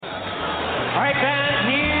right, fans,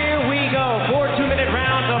 here we go. 4 2-minute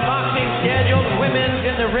rounds of boxing scheduled. Women's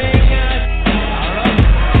in the ring.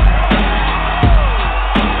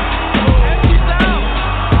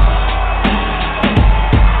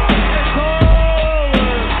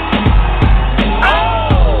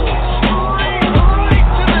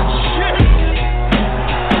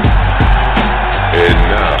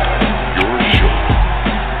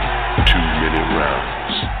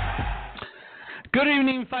 Good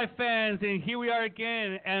evening, Fight fans, and here we are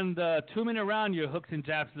again, and the 2-minute round, your hooks and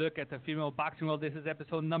jabs look at the female boxing world. This is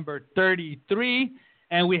episode number 33,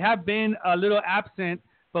 and we have been a little absent,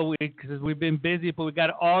 because we've been busy, but we got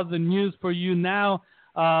all the news for you now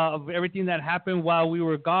of everything that happened while we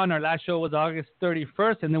were gone. Our last show was August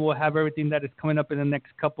 31st, and then we'll have everything that is coming up in the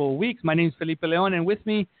next couple of weeks. My name is Felipe Leon, and with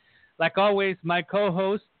me, like always, my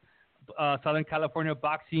co-host, Southern California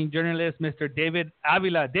boxing journalist, Mr. David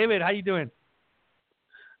Avila. David, how you doing?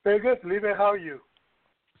 Very good, Felipe. How are you?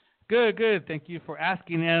 Good. Thank you for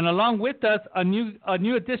asking. And along with us, a new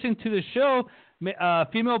addition to the show,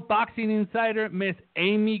 female boxing insider, Miss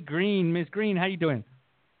Amy Green. Miss Green, how you doing?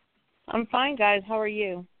 I'm fine, guys. How are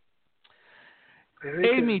you?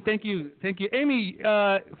 Amy, thank you. Amy,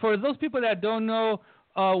 for those people that don't know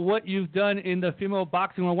what you've done in the female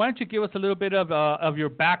boxing world, why don't you give us a little bit of your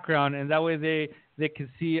background, and that way they can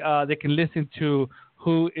see, they can listen to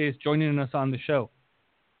who is joining us on the show.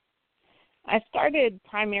 I started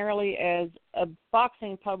primarily as a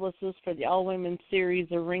boxing publicist for the all-women series,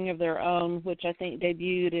 A Ring of Their Own, which I think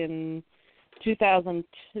debuted in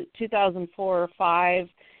 2004 or 5,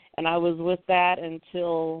 and I was with that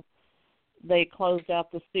until they closed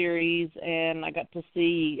out the series, and I got to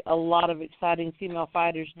see a lot of exciting female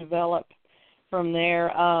fighters develop from there.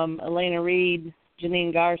 Elena Reed,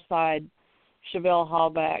 Janine Garside, Chevelle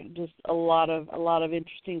Hallback, just a lot of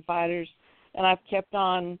interesting fighters, and I've kept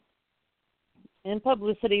on in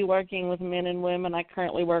publicity, working with men and women. I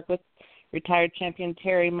currently work with retired champion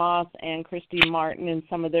Terry Moss and Christine Martin in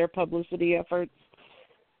some of their publicity efforts.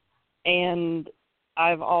 And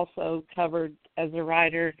I've also covered, as a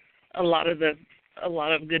writer, a lot of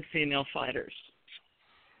good female fighters.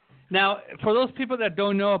 Now, for those people that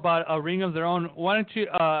don't know about A Ring of Their Own, why don't you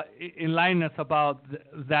enlighten us about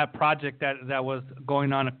that project that was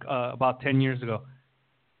going on about 10 years ago?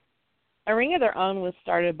 A Ring of Their Own was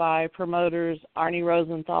started by promoters Arnie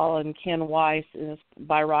Rosenthal and Ken Weiss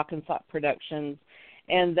by Rock and Sock Productions,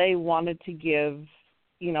 and they wanted to give,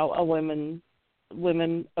 women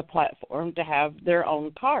a platform to have their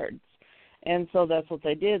own cards. And so that's what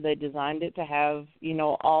they did. They designed it to have,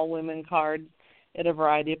 all women cards at a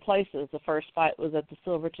variety of places. The first fight was at the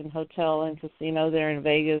Silverton Hotel and Casino there in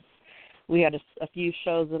Vegas. We had a few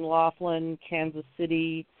shows in Laughlin, Kansas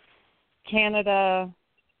City, Canada,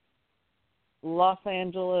 Los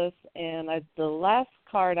Angeles, and the last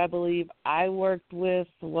card I believe I worked with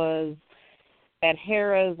was at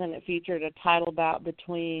Harrah's, and it featured a title bout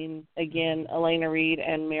between, again, Elena Reed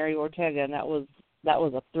and Mary Ortega, and that was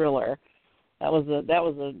a thriller. That was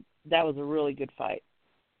a really good fight.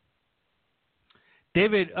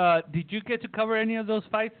 David, did you get to cover any of those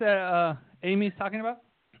fights that Amy's talking about?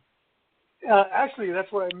 Actually,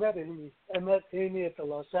 that's where I met Amy. I met Amy at the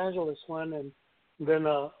Los Angeles one, and then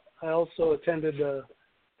I also attended the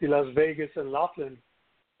Las Vegas and Laughlin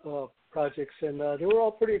projects, and they were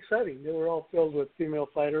all pretty exciting. They were all filled with female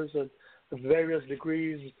fighters of various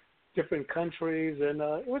degrees, different countries, and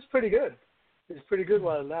it was pretty good. It was pretty good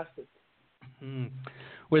while it lasted. Mm-hmm.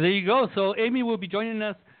 Well, there you go. So Amy will be joining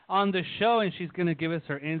us on the show, and she's going to give us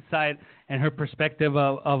her insight and her perspective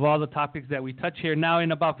of all the topics that we touch here. Now,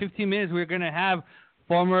 in about 15 minutes, we're going to have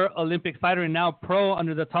former Olympic fighter and now pro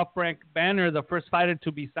under the Top Rank banner, the first fighter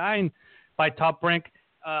to be signed by Top Rank,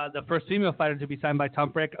 the first female fighter to be signed by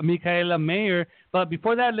Top Rank, Michaela Mayer. But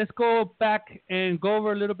before that, let's go back and go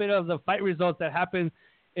over a little bit of the fight results that happened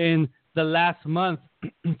in the last month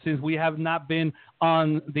since we have not been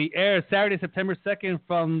on the air. Saturday, September 2nd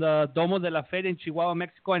from the Domo de la Feria in Chihuahua,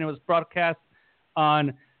 Mexico, and it was broadcast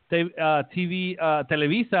on TV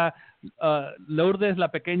Televisa. Lourdes La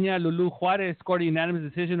Pequeña Lulu Juárez scored a unanimous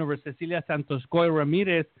decision over Cecilia Santos Goy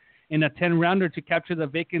Ramirez in a 10-rounder to capture the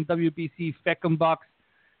vacant WBC Feckenbox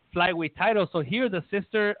flyweight title. So here, the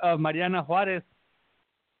sister of Mariana Juárez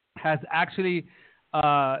has actually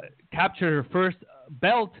captured her first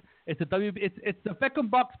belt. It's the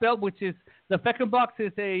Feckenbox belt, which is the Feckenbox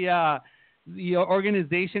is the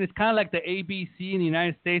organization. It's kind of like the ABC in the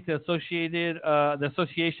United States, the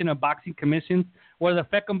Association of Boxing Commissions, where the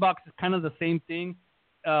Feckenbox is kind of the same thing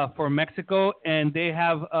for Mexico, and they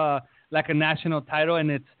have like a national title,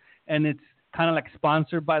 and it's kind of like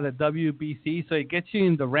sponsored by the WBC, so it gets you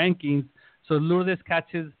in the rankings. So Lourdes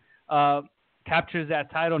captures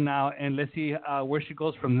that title now, and let's see where she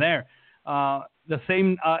goes from there. The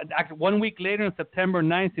same 1 week later, on September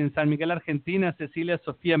 9th, in San Miguel, Argentina, Cecilia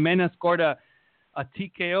Sofia Mena scored a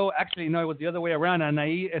TKO. Actually, no, it was the other way around.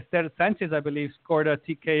 Anaí Esther Sanchez, I believe, scored a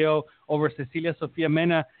TKO over Cecilia Sofia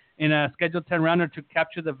Mena in a scheduled 10-rounder to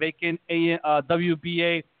capture the vacant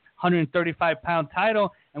WBA 135-pound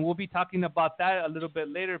title. And we'll be talking about that a little bit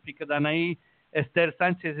later because Anaí Esther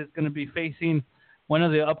Sanchez is going to be facing one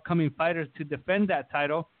of the upcoming fighters to defend that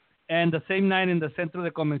title. And the same night in the Centro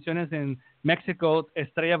de Convenciones in Mexico,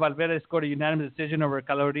 Estrella Valverde scored a unanimous decision over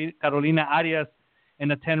Carolina Arias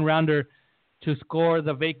in a 10-rounder to score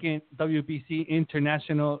the vacant WBC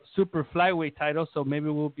International Super Flyweight title. So maybe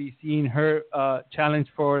we'll be seeing her challenge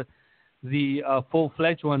for the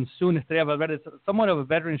full-fledged one soon. Estrella Valverde is somewhat of a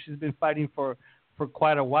veteran. She's been fighting for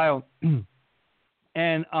quite a while.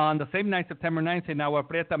 And on the same night, September 9th, in Agua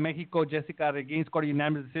Prieta, Mexico, Jessica Reguin scored a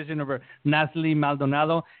unanimous decision over Nasli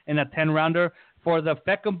Maldonado in a 10-rounder. For the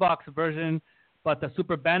Feckenbox version, but the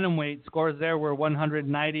super bantamweight scores there were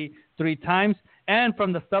 193 times. And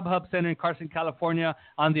from the StubHub Center in Carson, California,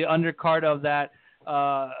 on the undercard of that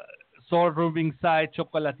Sol Rubin side,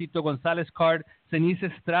 Chocolatito Gonzalez card, Cenice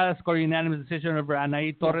Estrada scored a unanimous decision over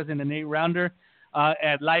Anaí Torres in an 8-rounder.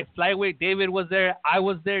 At light flyweight, David was there. I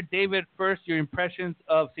was there. David, first, your impressions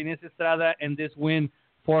of Cenice Estrada and this win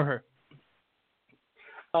for her.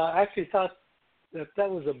 I actually thought that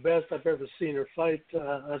was the best I've ever seen her fight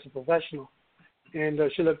as a professional. And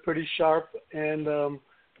she looked pretty sharp, and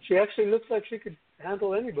she actually looks like she could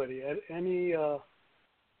handle anybody, any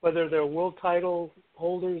whether they're world title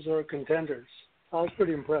holders or contenders. I was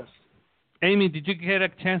pretty impressed. Amy, did you get a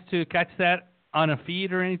chance to catch that on a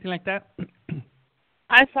feed or anything like that?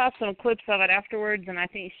 I saw some clips of it afterwards, and I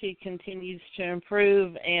think she continues to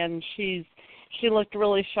improve, and she looked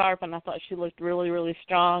really sharp, and I thought she looked really, really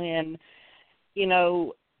strong, and you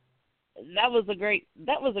know, that was a great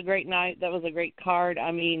night. That was a great card.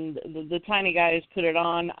 I mean, the tiny guys put it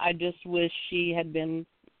on. I just wish she had been,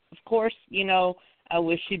 of course, you know, I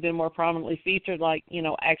wish she'd been more prominently featured, like, you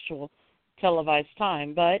know, actual televised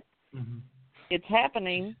time, but it's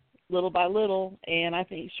happening little by little, and I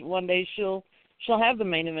think one day she'll have the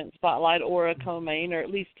main event spotlight or a co-main or at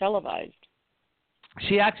least televised.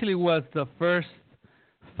 She actually was the first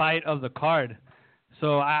fight of the card.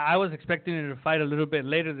 So I was expecting her to fight a little bit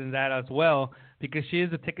later than that as well because she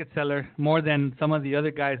is a ticket seller more than some of the other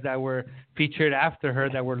guys that were featured after her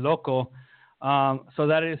that were local. So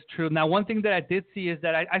that is true. Now, one thing that I did see is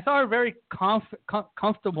that I saw her very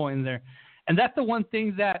comfortable in there. And that's the one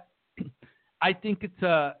thing that I think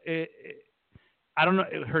I don't know,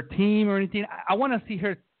 her team or anything. I want to see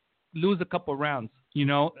her lose a couple rounds. You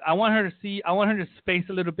know, I want her to face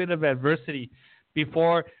a little bit of adversity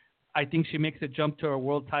before I think she makes a jump to a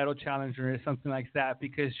world title challenger or something like that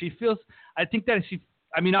because she feels, I think that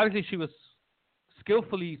obviously she was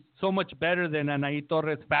skillfully so much better than Anaí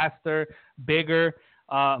Torres, faster, bigger,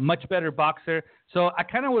 much better boxer. So I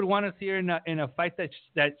kind of would want to see her in a fight that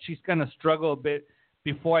she's going to struggle a bit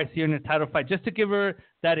before I see her in a title fight, just to give her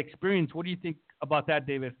that experience. What do you think about that,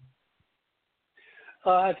 David?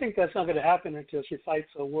 I think that's not going to happen until she fights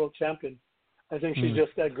a world champion. I think she's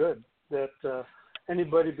just that good that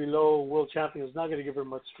anybody below world champion is not going to give her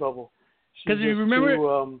much trouble. Because you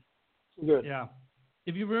remember, good. Yeah,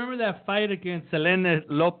 if you remember that fight against Selene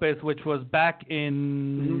Lopez, which was back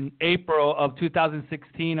in April of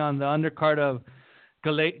 2016 on the undercard of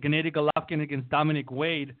Gennady Golovkin against Dominic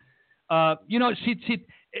Wade, you know,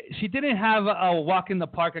 she didn't have a walk in the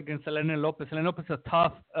park against Selene Lopez. Selene Lopez is a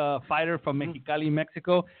tough fighter from Mexicali,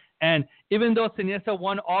 Mexico. And even though Ceniesa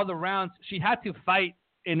won all the rounds, she had to fight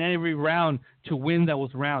in every round to win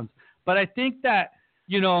those rounds. But I think that,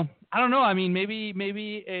 you know, I don't know. I mean, maybe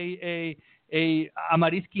a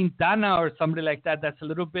Amaris Quintana or somebody like that that's a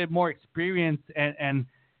little bit more experienced and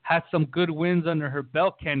has some good wins under her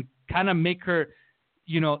belt can kind of make her,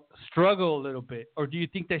 you know, struggle a little bit. Or do you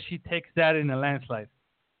think that she takes that in a landslide?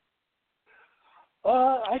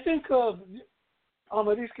 I think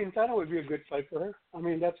Amaris Quintana would be a good fight for her. I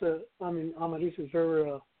mean, Amaris is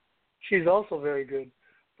very, she's also very good.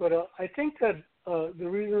 But I think that the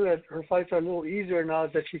reason that her fights are a little easier now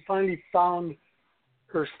is that she finally found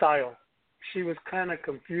her style. She was kind of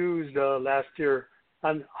confused last year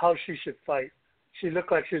on how she should fight. She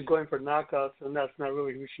looked like she was going for knockouts, and that's not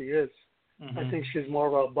really who she is. I think she's more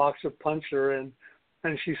of a boxer puncher, and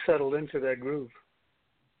she settled into that groove.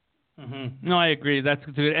 No, I agree. That's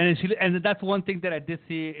good. And that's one thing that I did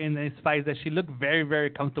see in this fight, that she looked very, very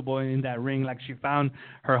comfortable in that ring, like she found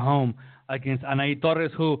her home against Anaí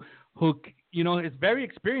Torres, who is very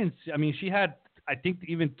experienced. I mean, she had, I think,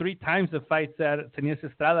 even 3 times the fights that Inés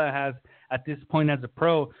Estrada has at this point as a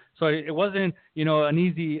pro. So it wasn't, an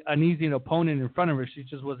easy opponent in front of her. She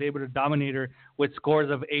just was able to dominate her with scores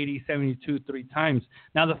of 80-72 3 times.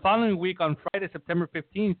 Now, the following week on Friday, September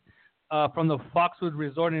 15th, from the Foxwood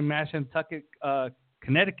Resort in Mashantucket,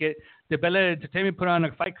 Connecticut, the Bella Entertainment put on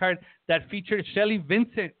a fight card that featured Shelly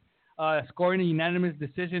Vincent scoring a unanimous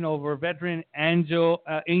decision over veteran Angel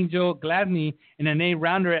Gladney in an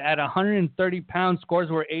 8-rounder at 130 pounds. Scores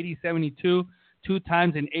were 80-72 2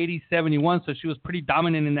 times and 80-71, so she was pretty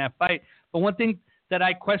dominant in that fight. But one thing that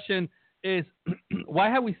I question is why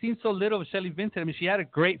have we seen so little of Shelly Vincent? I mean, she had a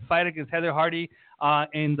great fight against Heather Hardy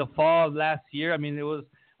in the fall of last year. I mean, it was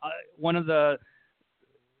one of the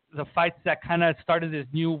fights that kind of started this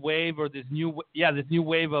new wave, or this new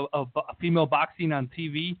wave of female boxing on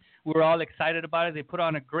TV. We were all excited about it. They put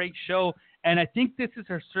on a great show, and I think this is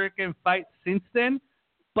her second fight since then,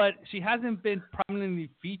 but she hasn't been prominently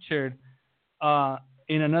featured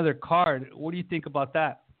in another card. What do you think about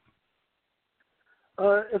that?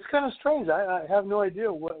 It's kind of strange. I have no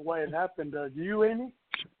idea why it happened. Do you, Amy?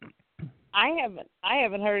 I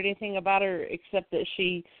haven't heard anything about her except that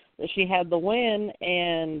she had the win,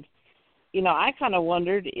 and I kind of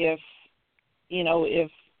wondered if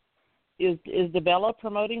DeBella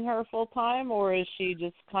promoting her full time, or is she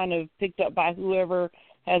just kind of picked up by whoever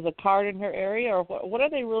has a card in her area, or what are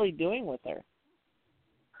they really doing with her?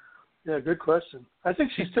 Yeah, good question. I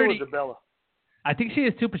think she's still with DeBella. I think she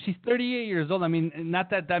is too, but she's 38 years old. I mean, not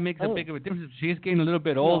that makes a big of a difference. She's getting a little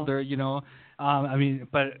bit older, I mean,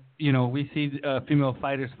 but we see female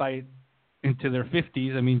fighters fight into their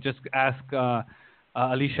 50s. I mean, just ask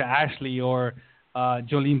Alicia Ashley or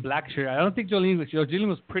Jolene Blackshear. I don't think Jolene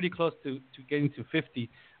was pretty close to getting to 50.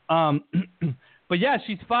 But yeah,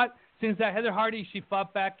 she's fought since that Heather Hardy. She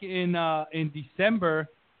fought back in December.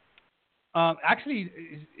 Actually,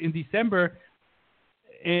 in December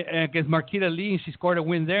against Marquita Lee, and she scored a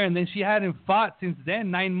win there. And then she hadn't fought since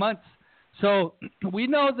then, 9 months. So we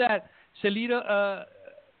know that Shelly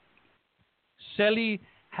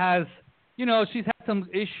has, she's had some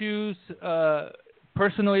issues,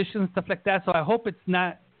 personal issues and stuff like that. So I hope it's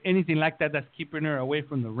not anything like that that's keeping her away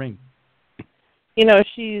from the ring.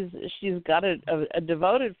 She's got a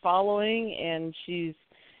devoted following, and she's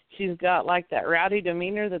got like that rowdy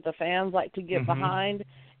demeanor that the fans like to get behind,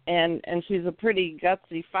 and she's a pretty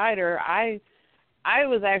gutsy fighter. I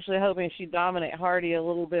was actually hoping she'd dominate Hardy a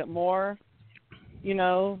little bit more,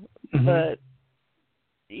 but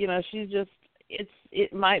she's just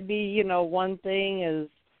it might be one thing is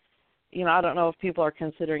I don't know if people are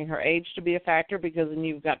considering her age to be a factor, because then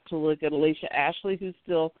you've got to look at Alicia Ashley, who's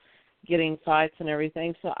still getting fights and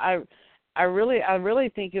everything. So I really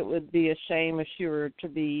think it would be a shame if she were to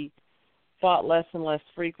be fought less and less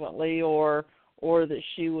frequently, or that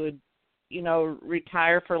she would,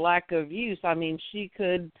 retire for lack of use. I mean, she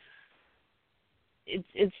could.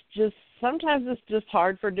 It's just sometimes it's just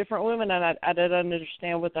hard for different women, and I don't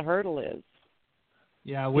understand what the hurdle is.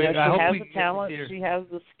 Yeah, she has the talent. She has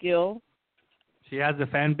the skill. She has the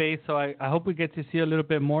fan base, so I hope we get to see a little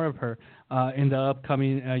bit more of her in the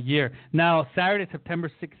upcoming year. Now, Saturday, September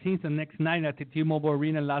 16th, the next night at the T-Mobile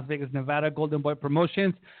Arena in Las Vegas, Nevada, Golden Boy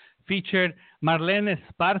Promotions featured Marlene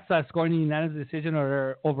Esparza scoring a unanimous decision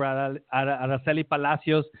over Araceli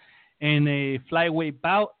Palacios in a flyweight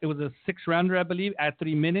bout. It was a 6-rounder, I believe, at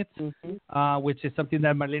 3 minutes, which is something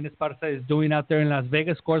that Marlene Esparza is doing out there in Las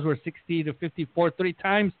Vegas. Scores were 60-54 3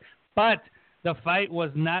 times, but the fight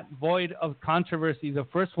was not void of controversy. The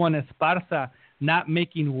first one, Esparza not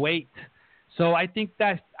making weight. So I think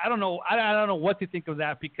that I don't know what to think of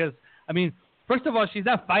that, because I mean, first of all, she's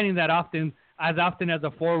not fighting that often as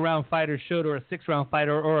a 4-round fighter should, or a 6-round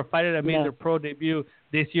fighter, or a fighter that made her pro debut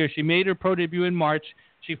this year. She made her pro debut in March.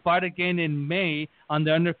 She fought again in May on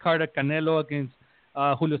the undercard of Canelo against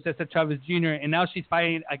Julio Cesar Chavez Jr., and now she's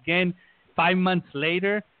fighting again 5 months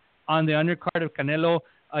later on the undercard of Canelo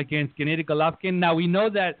against Gennady Golovkin. Now, we know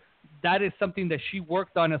that is something that she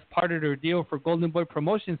worked on as part of her deal for Golden Boy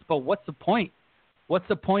Promotions, but what's the point? What's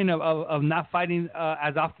the point of not fighting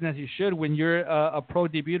as often as you should when you're a pro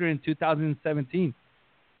debuter in 2017?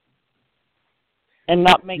 And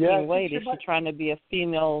not making weight. Is she trying to be a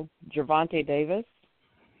female Gervonta Davis?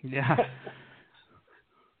 Yeah.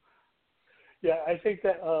 Yeah, I think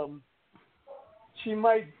that she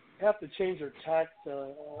might have to change her tact.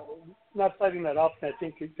 Not fighting that often, I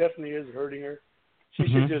think it definitely is hurting her. She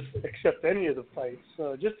should just accept any of the fights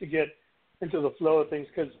just to get into the flow of things,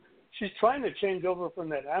 because she's trying to change over from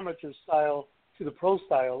that amateur style to the pro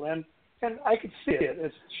style, and I could see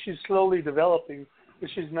it. She's slowly developing, but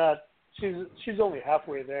she's not she's only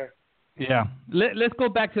halfway there. Yeah. Let's go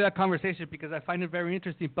back to that conversation because I find it very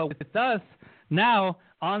interesting. But with us now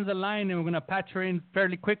on the line, and we're going to patch her in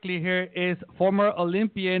fairly quickly here, is former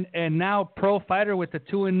Olympian and now pro fighter with a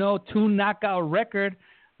 2-0, 2 knockout record,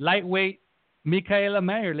 lightweight Michaela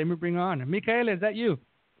Mayer. Let me bring her on. Michaela, is that you?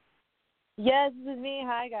 Yes, this is me.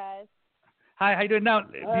 Hi, guys. Hi, how you doing? Now,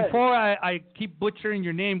 Hi. before I keep butchering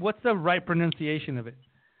your name, what's the right pronunciation of it?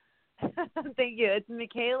 Thank you. It's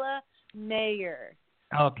Michaela Mayer.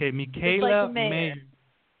 Okay, Michaela like mayor. Mayer.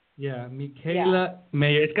 Yeah, Michaela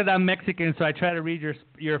Mayer. It's because I'm Mexican, so I try to read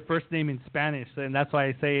your first name in Spanish, and that's why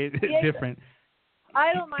I say it different.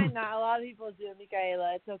 I don't mind that. A lot of people do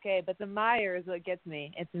Michaela. It's okay. But the Mayer is what gets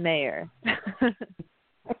me. It's Mayer.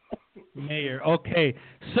 Mayer. Okay.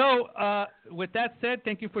 So with that said,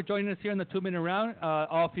 thank you for joining us here on the 2-Minute Round,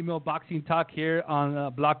 all-female boxing talk here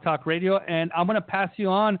on Blog Talk Radio. And I'm going to pass you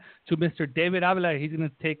on to Mr. David Avila. He's going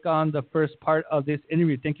to take on the first part of this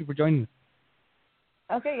interview. Thank you for joining us.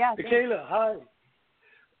 Okay, yeah. Michaela, hi.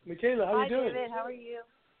 Michaela, how are you doing? Hi, David. How are you?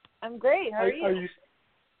 I'm great. How are you? Are you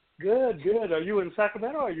good? Good. Are you in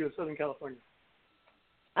Sacramento or are you in Southern California?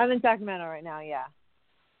 I'm in Sacramento right now, yeah.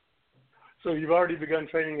 So you've already begun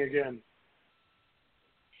training again.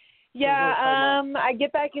 Yeah, I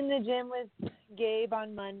get back in the gym with Gabe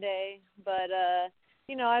on Monday, but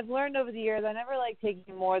I've learned over the years I never like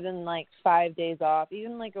taking more than like 5 days off.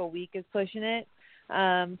 Even like a week is pushing it.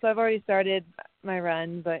 So I've already started my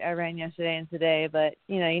run, but I ran yesterday and today. But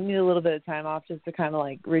you need a little bit of time off just to kind of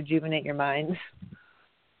like rejuvenate your mind.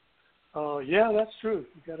 Oh yeah, that's true.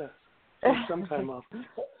 You gotta take some time off.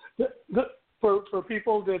 For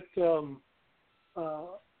people that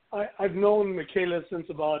I've known Michaela since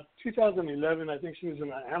about 2011. I think she was in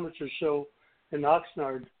an amateur show in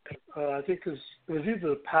Oxnard. I think it was either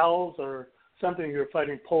the PALs or something. You were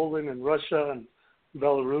fighting Poland and Russia and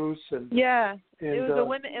Belarus and it was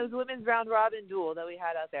a women's round robin duel that we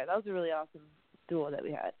had out there. That was a really awesome duel that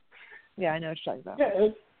we had. Yeah, I know what you're talking about.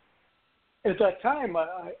 Yeah, at that time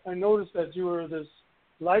I noticed that you were this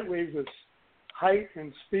lightweight with height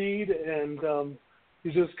and speed, and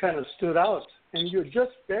you just kind of stood out. And you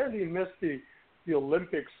just barely missed the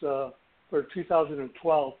Olympics for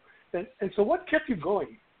 2012. And so what kept you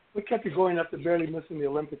going? What kept you going after barely missing the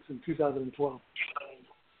Olympics in 2012?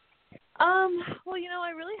 Well,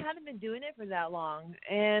 I really hadn't been doing it for that long,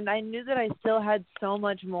 and I knew that I still had so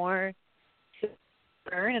much more to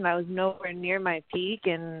earn, and I was nowhere near my peak,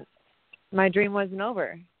 and my dream wasn't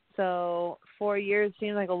over. So 4 years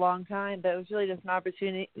seemed like a long time, but it was really just an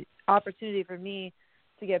opportunity for me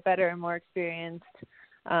to get better and more experienced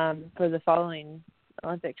for the following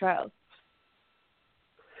Olympic trials.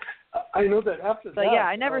 I know that after that. But yeah,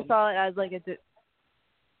 I never saw it as like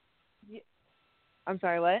I'm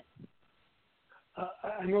sorry, what?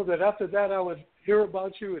 I know that after that I would hear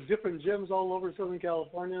about you at different gyms all over Southern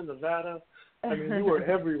California, Nevada. I mean, you were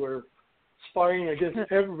everywhere, sparring against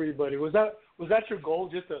everybody. Was that your goal,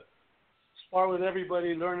 just to spar with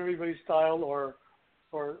everybody, learn everybody's style, or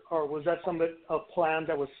was that a plan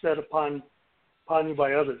that was set upon you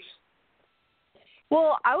by others?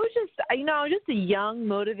 Well, I was just a young,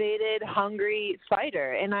 motivated, hungry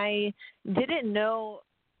fighter, and I didn't know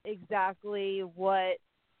exactly what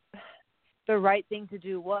the right thing to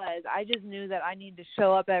do was. I just knew that I needed to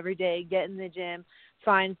show up every day, get in the gym,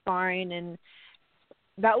 find sparring, and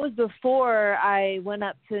that was before I went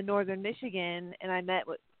up to Northern Michigan and I met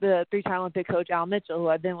with the 3-time Olympic coach Al Mitchell, who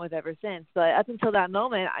I've been with ever since. But up until that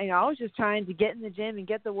moment, I was just trying to get in the gym and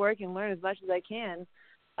get the work and learn as much as I could.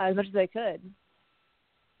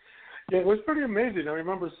 Yeah, it was pretty amazing. I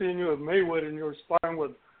remember seeing you at Maywood, and you were sparring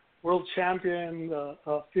with world champion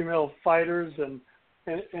female fighters, and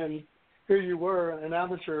here you were, an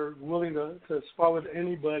amateur, willing to spar with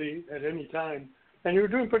anybody at any time, and you were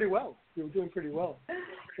doing pretty well.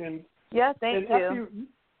 And yeah, thank you.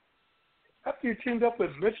 After you teamed up with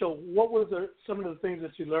Mitchell, what were some of the things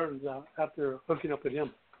that you learned after hooking up with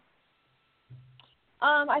him?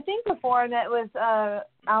 I think before I met with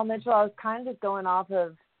Al Mitchell, I was kind of just going off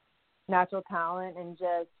of natural talent and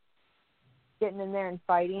just getting in there and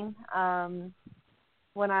fighting.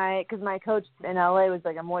 Because my coach in LA was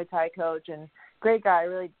like a Muay Thai coach and great guy,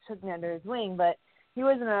 really took me under his wing, but he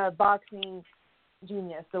wasn't a boxing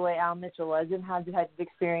genius the way Al Mitchell was, didn't have the type of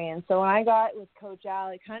experience. So when I got with Coach Al,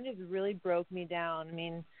 it kind of really broke me down. I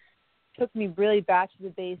mean, took me really back to the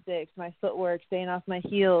basics, my footwork, staying off my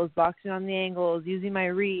heels, boxing on the angles, using my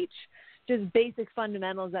reach, just basic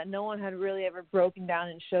fundamentals that no one had really ever broken down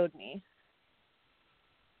and showed me.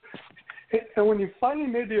 And when you finally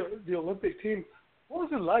made the Olympic team, what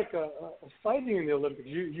was it like fighting in the Olympics?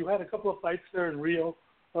 You had a couple of fights there in Rio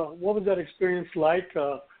What was that experience like?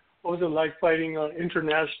 What was it like fighting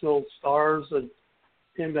international stars and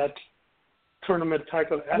in that tournament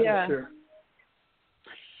type of atmosphere?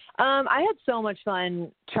 I had so much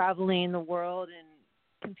fun traveling the world and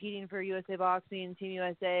competing for USA Boxing, Team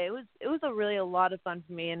USA. It was a lot of fun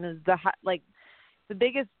for me, and it was the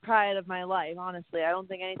biggest pride of my life. Honestly, I don't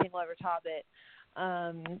think anything will ever top it.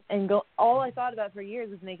 All I thought about for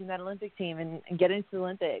years was making that Olympic team and getting to the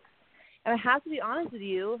Olympics. And I have to be honest with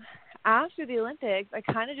you, after the Olympics, I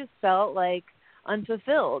kind of just felt like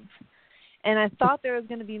unfulfilled. And I thought there was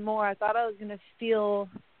going to be more. I thought I was going to feel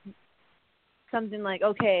something like,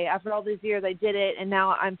 okay, after all these years I did it and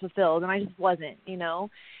now I'm fulfilled. And I just wasn't,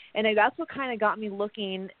 And that's what kind of got me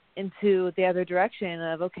looking into the other direction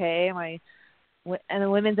of, okay, and the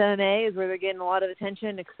women's MMA is where they're getting a lot of attention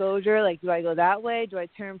and exposure. Like, do I go that way? Do I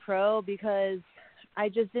turn pro? Because I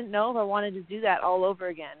just didn't know if I wanted to do that all over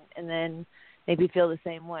again and then maybe feel the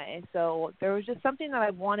same way. So there was just something that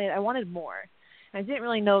I wanted. I wanted more. I didn't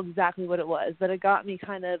really know exactly what it was, but it got me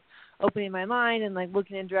kind of opening my mind and,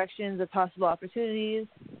 looking in directions of possible opportunities.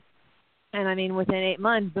 And, within 8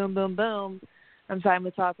 months, boom, boom, boom, I'm signed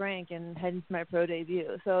with Top Rank and heading to my pro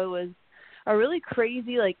debut. So it was a really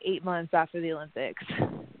crazy, 8 months after the Olympics,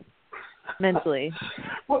 mentally.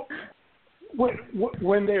 Well,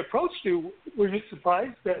 when they approached you, were you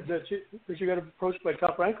surprised that you got approached by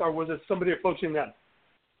Top Rank, or was it somebody approaching them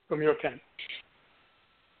from your camp?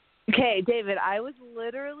 Okay, David, I was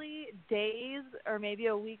literally days or maybe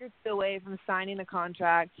a week or two away from signing a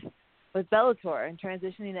contract with Bellator and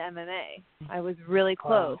transitioning to MMA. I was really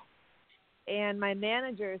close. Wow. And my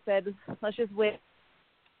manager said, let's just wait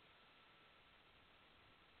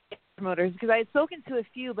promoters, because I had spoken to a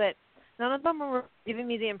few, but none of them were giving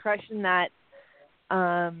me the impression that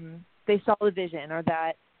they saw the vision or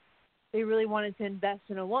that they really wanted to invest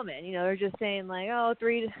in a woman. They're just saying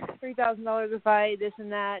 $3,000 a fight, this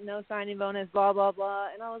and that, no signing bonus, blah blah blah.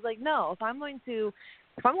 And I was like, no, if I'm going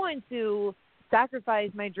to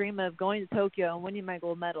sacrifice my dream of going to Tokyo and winning my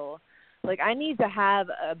gold medal, I need to have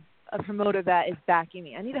a promoter that is backing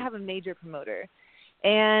me. I need to have a major promoter.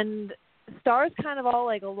 And stars kind of all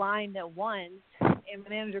aligned at once, and my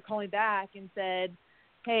manager called me back and said,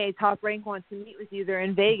 hey, Top Rank wants to meet with you. They're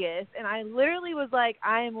in Vegas. And I literally was like,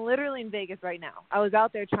 I am literally in Vegas right now. I was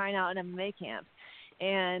out there trying out an MMA camp.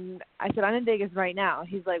 And I said, I'm in Vegas right now.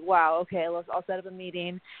 He's like, wow, okay, I'll set up a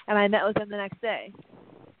meeting. And I met with him the next day.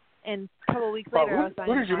 And a couple of weeks later, I was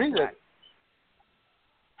signing. Who did you meet with?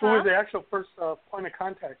 Who was the actual first point of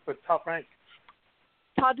contact with Top Rank?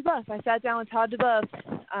 Todd DeBuff. I sat down with Todd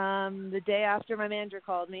DeBuff the day after my manager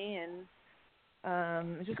called me, and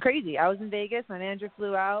it was just crazy. I was in Vegas. My manager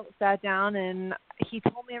flew out, sat down, and he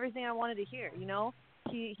told me everything I wanted to hear.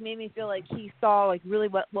 He made me feel like he saw really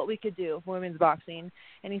what we could do for women's boxing,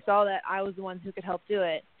 and he saw that I was the one who could help do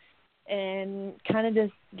it, and kind of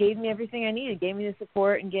just gave me everything I needed, gave me the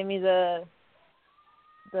support, and gave me the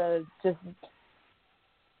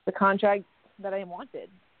contract that I wanted.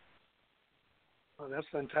 Oh, that's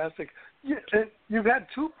fantastic. You've had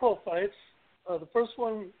 2 pro fights. The first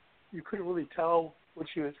one, you couldn't really tell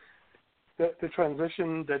the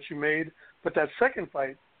transition that you made, but that second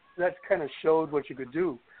fight, that kind of showed what you could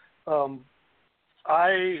do.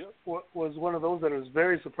 I was one of those that was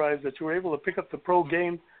very surprised that you were able to pick up the pro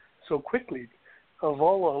game so quickly. Of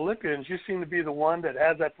all the Olympians, you seem to be the one that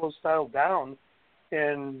has that pro style down,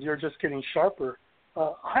 and you're just getting sharper.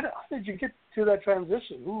 How did you get to that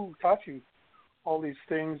transition? Who taught you all these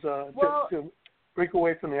things to break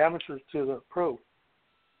away from the amateur to the pro?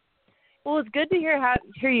 Well, it's good to hear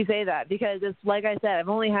you say that, because it's like I said, I've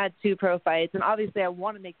only had 2 pro fights, and obviously I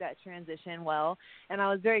want to make that transition well, and I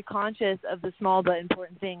was very conscious of the small but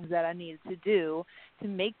important things that I needed to do to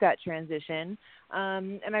make that transition.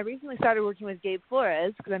 And I recently started working with Gabe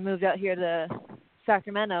Flores, because I moved out here to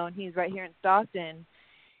Sacramento, and he's right here in Stockton,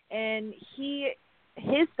 and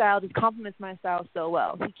his style just complements my style so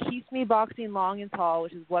well. He keeps me boxing long and tall,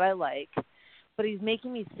 which is what I like, but he's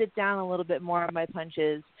making me sit down a little bit more on my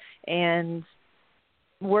punches and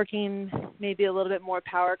working maybe a little bit more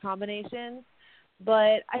power combinations.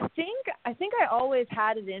 But I think I always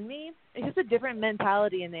had it in me. It's just a different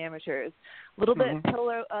mentality in the amateurs. A little bit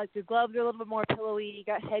pillow, the gloves are a little bit more pillowy. You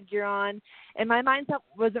got headgear on, and my mindset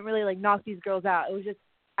wasn't really knock these girls out. It was just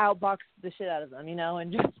outbox the shit out of them,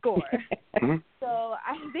 and just score. So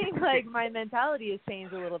I think my mentality has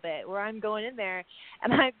changed a little bit, where I'm going in there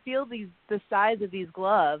and I feel the size of these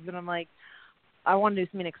gloves, and I'm like, I want to do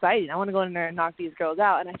something exciting. I want to go in there and knock these girls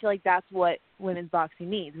out, and I feel like that's what women's boxing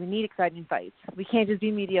needs. We need exciting fights. We can't just be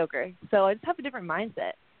mediocre. So I just have a different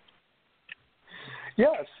mindset.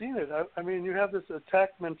 Yeah, I've seen it. I mean, you have this attack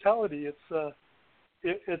mentality.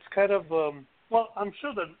 It's kind of well, I'm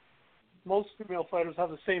sure that most female fighters have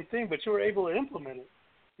the same thing, but you were able to implement it.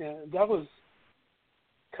 Yeah, that was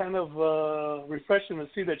kind of refreshing to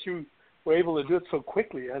see that you were able to do it so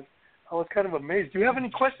quickly. I was kind of amazed. Do you have any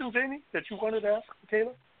questions, Amy, that you wanted to ask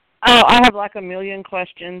Michaela? Oh, I have like a million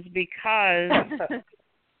questions because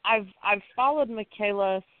I've followed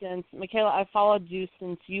Michaela since I followed you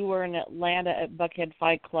since you were in Atlanta at Buckhead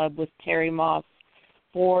Fight Club with Terry Moss.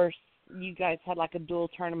 You guys had like a dual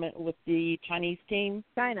tournament with the Chinese team.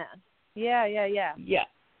 China. Yeah. Yeah,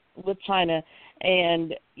 with China.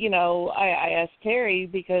 And, I asked Terry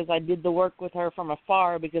because I did the work with her from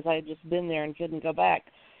afar because I had just been there and couldn't go back.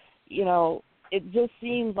 It just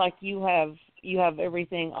seems like you have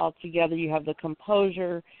everything all together. You have the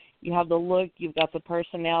composure, you have the look, you've got the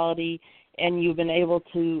personality, and you've been able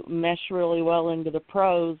to mesh really well into the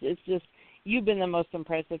pros. It's just, you've been the most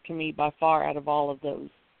impressive to me by far out of all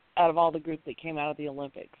the groups that came out of the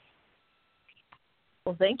Olympics.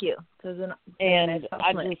 Well, thank you. And I just,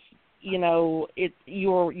 I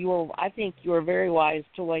think you're very wise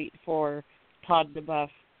to wait for Todd DeBuff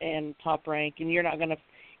and Top Rank, and you're not going to,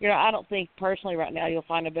 I don't think personally right now you'll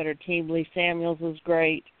find a better team. Lee Samuels is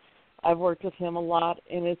great. I've worked with him a lot,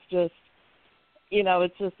 and it's just,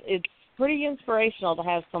 it's pretty inspirational to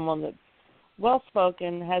have someone that's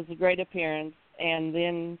well-spoken, has a great appearance, and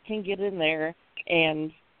then can get in there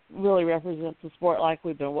and really represent the sport like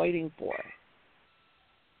we've been waiting for.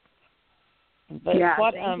 But yeah,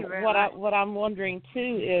 what I'm wondering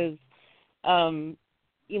too is,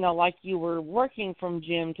 like you were working from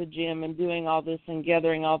gym to gym and doing all this and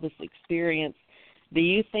gathering all this experience, do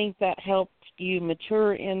you think that helped you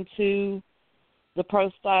mature into the pro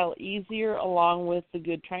style easier along with the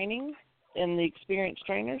good training and the experienced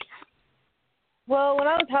trainers? Well, when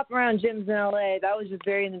I was hopping around gyms in LA, that was just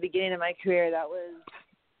very in the beginning of my career.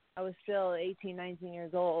 I was still 18, 19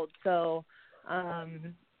 years old. So,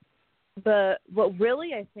 but what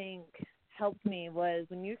really I think helped me was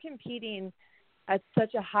when you're competing at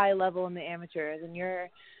such a high level in the amateurs and you're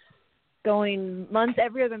going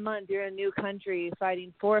every other month, you're in a new country,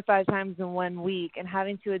 fighting 4 or 5 times in 1 week and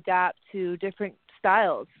having to adapt to different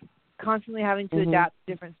styles, constantly having to adapt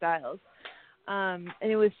to different styles. And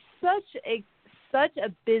it was such a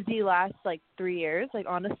busy last 3 years.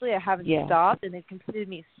 Honestly, I haven't stopped, and it completed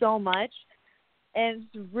me so much, and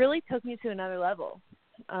it really took me to another level.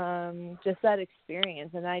 Just that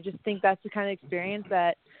experience, and I just think that's the kind of experience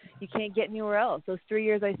that you can't get anywhere else. Those 3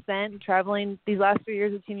 years I spent traveling, these last 3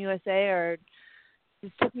 years with Team USA,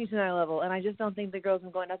 just took me to another level, and I just don't think the girls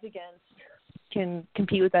I'm going up against can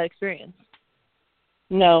compete with that experience.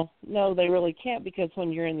 No, they really can't, because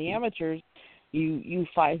when you're in the amateurs, you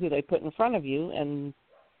fight who they put in front of you, and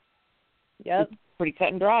it's pretty cut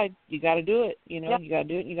and dried. You got to do it. You got to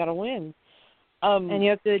do it. You got to win. And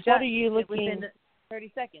you have to adjust. What are you looking within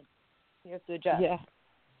 30 seconds? You have to adjust. Yeah,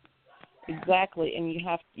 exactly. And you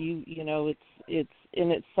have to.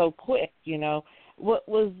 It's so quick.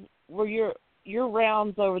 Were your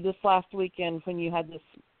rounds over this last weekend when you had this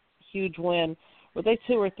huge win? Were they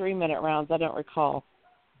 2 or 3 minute rounds? I don't recall.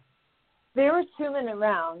 They were 2-minute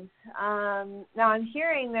rounds. Now I'm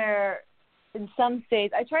hearing there in some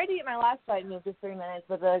states. I tried to get my last fight moved to 3 minutes,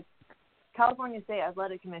 but the California State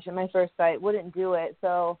Athletic Commission, my first fight, wouldn't do it.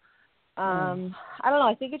 So I don't know.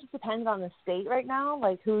 I think it just depends on the state right now,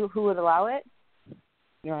 who would allow it.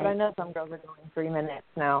 Right. But I know some girls are going 3 minutes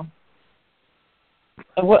now.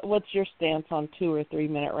 What's your stance on 2 or 3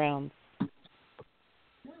 minute rounds?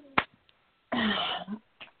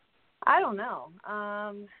 I don't know.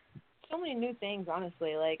 So many new things,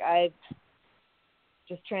 honestly. I've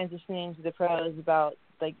just transitioning into the pros about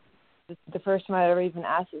the first time I ever even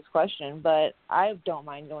asked this question, but I don't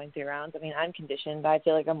mind going 3 rounds. I mean, I'm conditioned. I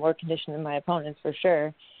feel like I'm more conditioned than my opponents for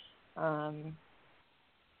sure. I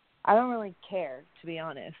don't really care, to be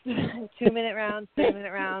honest. 2-minute rounds,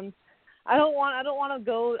 3-minute rounds. I don't want to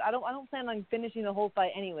go. I don't plan on finishing the whole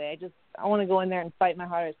fight anyway. I want to go in there and fight my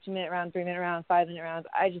hardest. 2-minute round, 3-minute round, 5-minute rounds.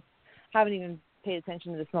 I just haven't even paid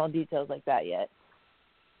attention to the small details like that yet.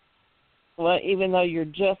 Well, even though you're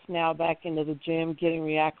just now back into the gym, getting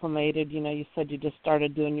reacclimated, you said you just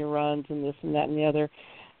started doing your runs and this and that and the other.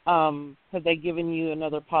 Have they given you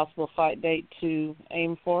another possible fight date to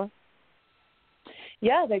aim for?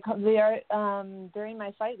 Yeah, they are. During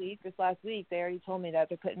my fight week this last week, they already told me that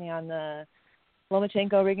they're putting me on the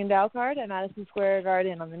Lomachenko-Rigondeaux card at Madison Square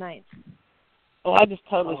Garden on the 9th. Well, I just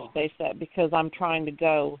totally spaced that because I'm trying to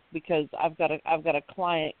go because I've got a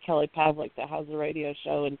client, Kelly Pavlik, that has a radio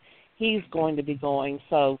show, and he's going to be going.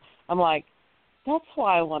 So I'm like, that's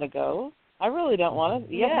why I want to go. I really don't want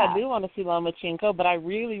to. Yes, I do want to see Lomachenko, but I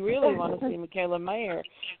really, really want to see Michaela Mayer.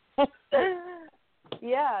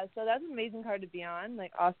 Yeah, so that's an amazing card to be on.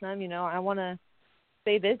 Like, awesome. You know, I want to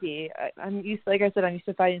stay busy. I'm used, like I said, I'm used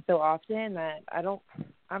to fighting so often that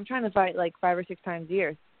I'm trying to fight like 5 or 6 times a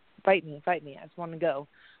year. Fight me. I just want to go.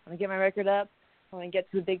 I want to get my record up. I want to get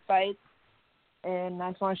to the big fights, and I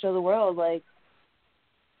just want to show the world like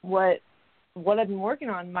what I've been working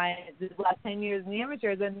on the last 10 years in the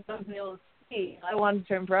amateurs, and no one's been able to see. I wanted to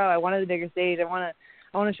turn pro. I wanted the bigger stage. I want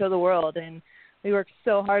to show the world, and we work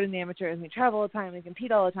so hard in the amateurs. We travel all the time. We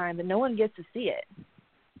compete all the time, but no one gets to see it.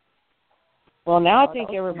 Well, now I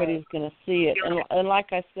think everybody's going to see it, and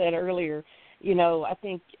like I said earlier, you know, I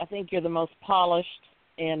think you're the most polished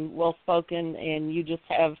and well-spoken, and you just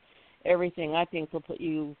have everything I think will put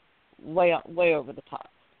you way over the top.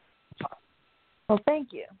 Well,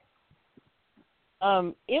 thank you.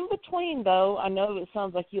 In between, though, I know it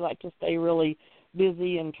sounds like you like to stay really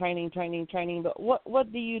busy and training, but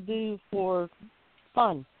what do you do for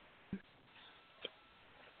fun?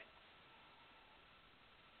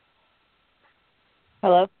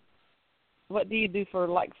 Hello? What do you do for,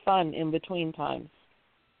 like, fun in between times?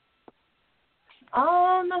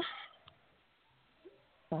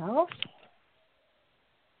 Well,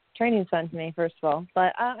 training's fun to me, first of all.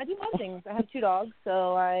 But I do other things. I have 2 dogs,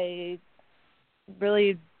 so I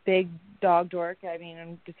really big dog dork. I mean,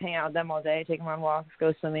 I'm just hang out with them all day, take them on walks,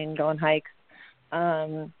 go swimming, go on hikes.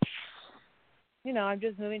 You know, I'm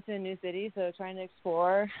just moving to a new city, so trying to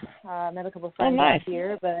explore. Met a couple of friends last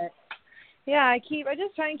year, but yeah, I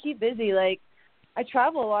just try and keep busy. Like, I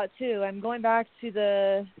travel a lot too. I'm going back to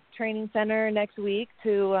the training center next week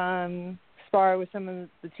to spar with some of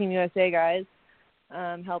the Team USA guys,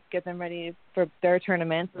 help get them ready for their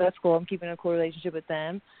tournament. So that's cool. I'm keeping a cool relationship with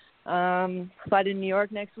them. Fly to New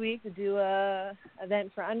York next week to do a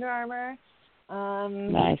event for Under Armour.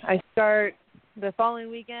 Nice. I start the following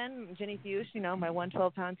weekend. Jenny Fuchs, you know, my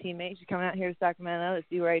 112-pound teammate, she's coming out here to Sacramento to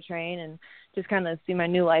see where I train and just kind of see my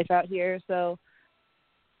new life out here. So,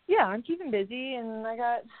 yeah, I'm keeping busy, and I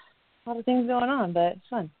got a lot of things going on, but it's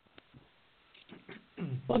fun.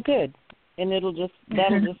 Well, good. And that'll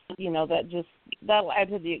add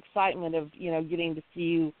to the excitement of, you know, getting to see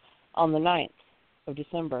you on the 9th of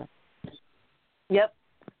December. Yep.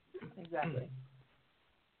 Exactly.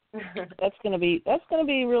 That's gonna be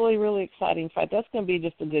really, really exciting fight. That's gonna be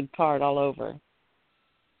just a good card all over.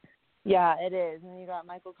 Yeah, it is. And you got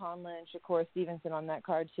Michael Conlon and Shakur Stevenson on that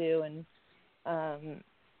card too, and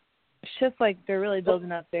it's just like they're really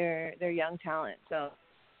building up their young talent. So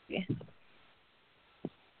yeah.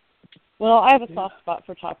 Well, I have a soft spot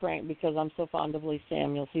for Top Rank because I'm so fond of Lee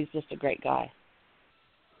Samuels. He's just a great guy.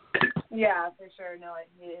 Yeah, for sure. No,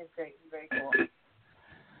 he is great. He's very cool.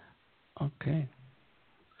 Okay.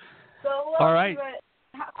 So, all right.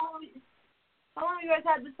 How long have you guys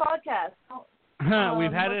had this podcast?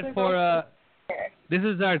 We've had it for, this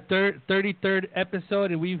is our 33rd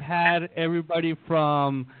episode, and we've had everybody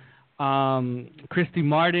from Christy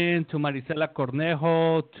Martin to Marisela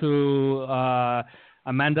Cornejo to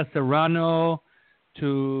Amanda Serrano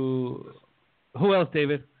to, who else,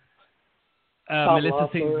 David? Melissa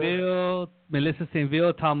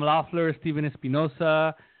Saintville, Tom Loeffler, Steven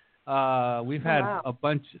Espinosa. We've had a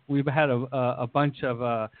bunch. We've had a bunch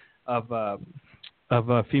of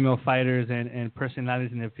female fighters and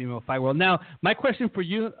personalities in the female fight world. Now, my question for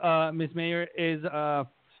you, Ms. Mayer, is,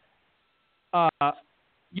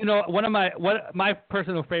 you know, one of my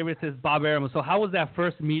personal favorites is Bob Arum. So, how was that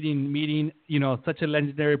first meeting? You know, such a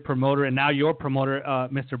legendary promoter, and now your promoter,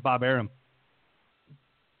 Mr. Bob Arum.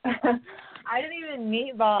 I didn't even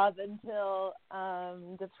meet Bob until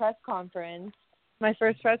the press conference. My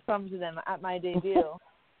first press conference with him at my debut,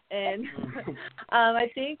 and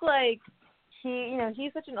I think like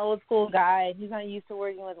he's such an old school guy. He's not used to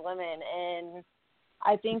working with women, and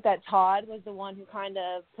I think that Todd was the one who kind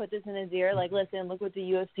of put this in his ear. Like, listen, look what the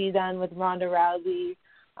UFC done with Ronda Rousey.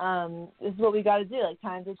 This is what we got to do. Like,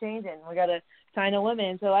 times are changing. We got to sign a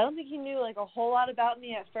woman. So I don't think he knew like a whole lot about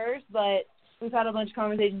me at first, but we've had a bunch of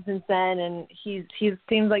conversations since then, and he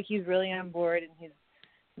seems like he's really on board and he's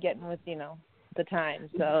getting with the time.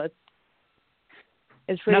 So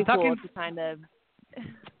it's pretty cool to kind of.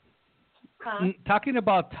 Talking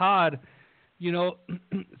about Todd, you know,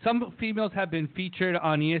 some females have been featured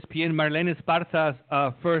on ESPN. Marlene Esparza's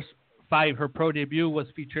first fight, her pro debut, was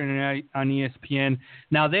featured on ESPN.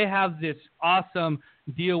 Now they have this awesome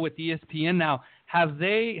deal with ESPN. Now, has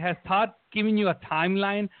Todd given you a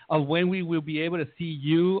timeline of when we will be able to see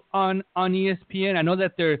you on ESPN? I know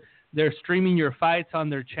that they're streaming your fights on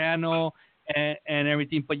their channel, and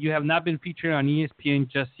everything, but you have not been featured on ESPN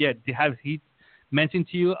just yet. Has he mentioned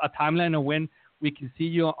to you a timeline of when we can see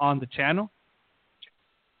you on the channel?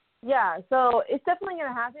 Yeah, so it's definitely going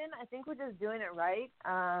to happen. I think we're just doing it right.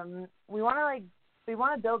 We want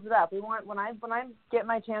to build it up. We want when I get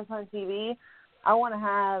my chance on TV, I want to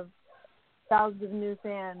have thousands of new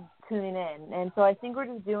fans tuning in. And so I think we're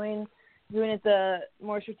just doing it the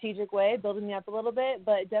more strategic way, building me up a little bit,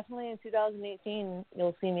 but definitely in 2018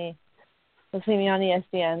 you'll see me on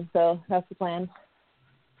ESPN. So that's the plan.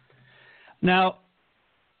 Now,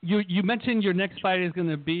 you mentioned your next fight is going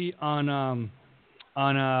to be on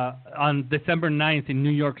December 9th in New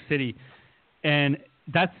York City, and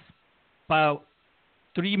that's about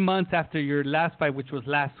 3 months after your last fight, which was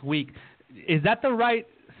last week. Is that the right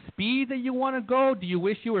speed that you want to go? Do you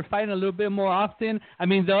wish you were fighting a little bit more often? I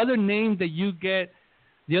mean, the other name that you get,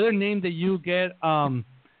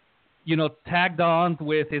 tagged on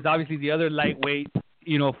with is obviously the other lightweight,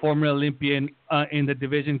 former Olympian in the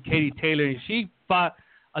division, Katie Taylor, and she fought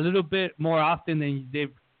a little bit more often than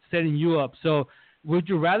they've setting you up. So would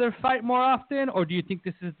you rather fight more often, or do you think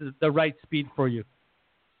this is the right speed for you?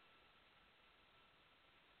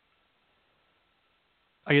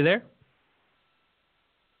 Are you there?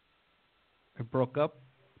 I broke up.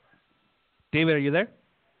 David, are you there?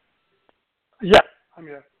 Yeah, I'm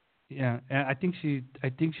here. Yeah, I think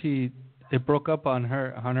it broke up on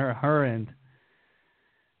her end.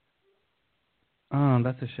 Oh,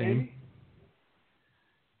 that's a shame.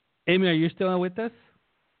 Amy, are you still with us?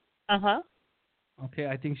 Uh-huh. Okay,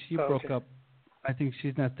 I think she broke up. I think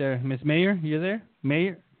she's not there. Miss Mayer, you there?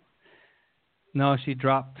 Mayer? No, she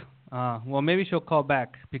dropped. Well, maybe she'll call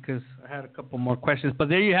back because I had a couple more questions. But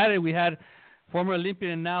there you had it. We had former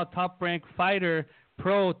Olympian and now top-ranked fighter,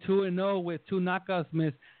 pro 2-0 with 2 knockouts,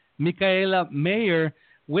 Miss Michaela Mayer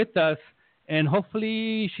with us. And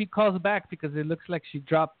hopefully she calls back because it looks like she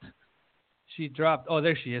dropped. Oh,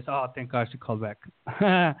 there she is. Oh, thank God she called back.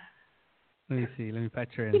 Let me see. Let me patch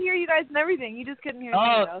her in. I can hear you guys and everything. You just couldn't hear me.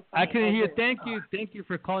 Oh, I couldn't hear. Thank you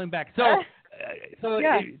for calling back. So,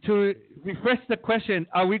 yeah. To refresh the question,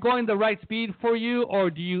 are we going the right speed for you,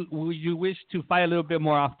 or would you wish to fight a little bit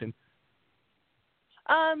more often?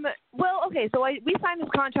 Well, okay. So we signed this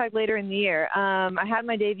contract later in the year. I had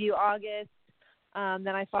my debut August.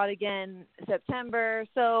 Then I fought again September.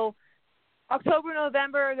 So October,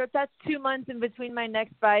 November. That's 2 months in between my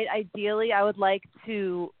next fight. Ideally, I would like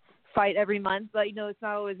to fight every month, but it's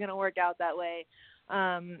not always going to work out that way.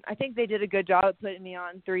 I think they did a good job of putting me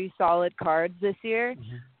on 3 solid cards this year,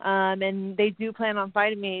 and they do plan on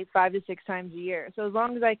fighting me 5 to 6 times a year. So as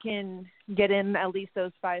long as I can get in at least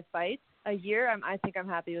those 5 fights a year, I think I'm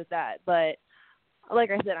happy with that. But like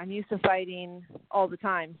I said, I'm used to fighting all the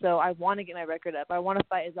time, so I want to get my record up. I want to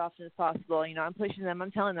fight as often as possible. I'm pushing them.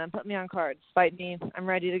 I'm telling them, put me on cards, fight me. I'm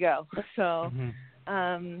ready to go. So.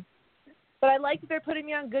 But I like that they're putting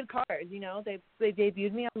me on good cards. They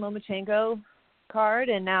debuted me on Lomachenko card,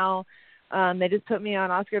 and now they just put me on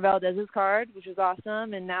Oscar Valdez's card, which is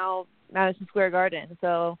awesome, and now Madison Square Garden.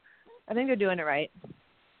 So I think they're doing it right.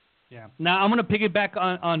 Yeah. Now I'm going to piggyback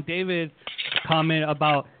on David's comment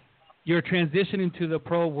about your transition into the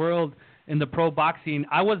pro world in the pro boxing.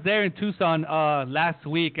 I was there in Tucson last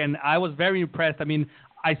week, and I was very impressed. I mean,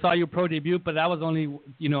 I saw your pro debut, but that was only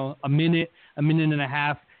a minute and a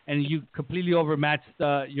half. And you completely overmatched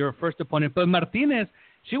your first opponent. But Martinez,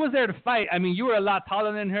 she was there to fight. I mean, you were a lot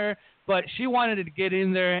taller than her, but she wanted to get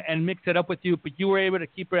in there and mix it up with you. But you were able to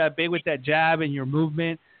keep her at bay with that jab and your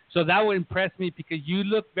movement. So that would impress me because you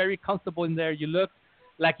looked very comfortable in there. You looked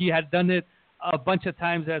like you had done it a bunch of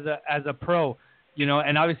times as a pro,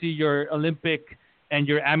 and obviously your Olympic and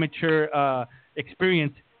your amateur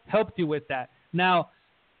experience helped you with that. Now,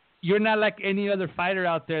 you're not like any other fighter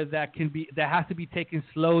out there that has to be taken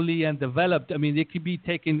slowly and developed. I mean, it could be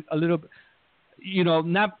taken a little,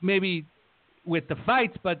 not maybe with the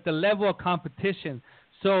fights, but the level of competition.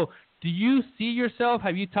 So do you see yourself,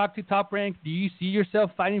 have you talked to Top Rank, do you see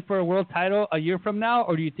yourself fighting for a world title a year from now,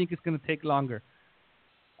 or do you think it's going to take longer?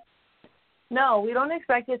 No, we don't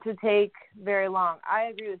expect it to take very long. I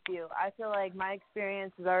agree with you. I feel like my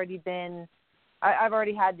experience has already been, I've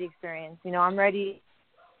already had the experience. I'm ready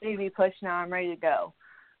to be pushed now. I'm ready to go.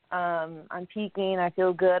 I'm peaking. I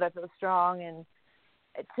feel good. I feel strong. And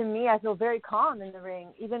to me, I feel very calm in the ring.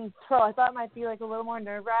 Even pro, I thought it might be like a little more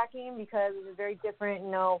nerve-wracking because it's a very different,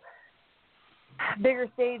 bigger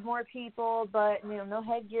stage, more people, but, no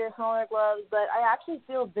headgear, smaller gloves. But I actually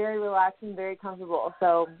feel very relaxed and very comfortable.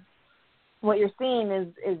 So what you're seeing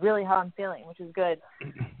is really how I'm feeling, which is good.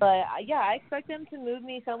 But, yeah, I expect them to move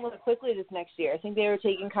me somewhat quickly this next year. I think they were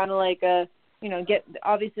taking kind of like a get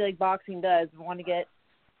obviously like boxing does. Want to get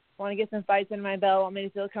some fights in my belt. Want me to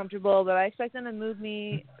feel comfortable, but I expect them to move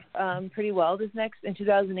me pretty well in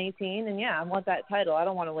 2018. And yeah, I want that title. I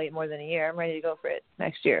don't want to wait more than a year. I'm ready to go for it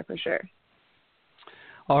next year for sure.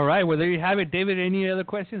 All right. Well, there you have it. David, any other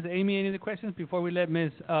questions? Amy, any other questions before we let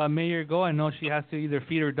Ms. Mayer go? I know she has to either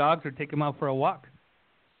feed her dogs or take them out for a walk.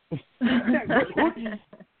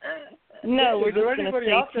 No, we're Is there just going to anybody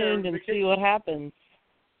stay out there, tuned and see what happens.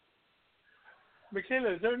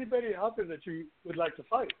 Michaela, is there anybody out there that you would like to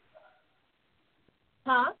fight?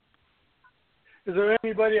 Huh? Is there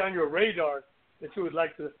anybody on your radar that you would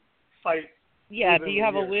like to fight? Yeah, do you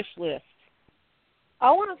have a wish list?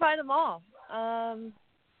 I want to fight them all.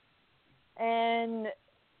 And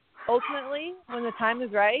ultimately, when the time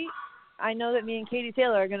is right, I know that me and Katie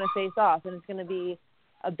Taylor are going to face off, and it's going to be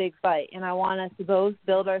a big fight. And I want us to both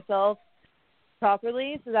build ourselves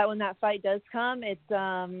properly so that when that fight does come,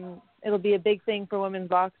 it'll be a big thing for women's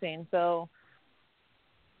boxing. So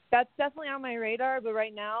that's definitely on my radar. But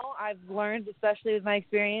right now, I've learned, especially with my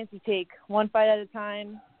experience, to take one fight at a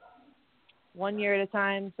time, 1 year at a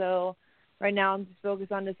time. So right now, I'm just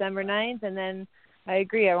focused on December 9th, and then I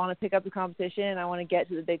agree. I want to pick up the competition. I want to get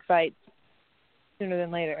to the big fights sooner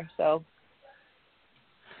than later. So,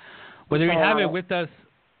 well, there you have it with us,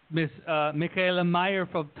 Miss Michaela Mayer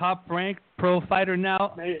from Top Rank Pro Fighter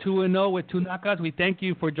now, 2-0 with 2 knockouts. We thank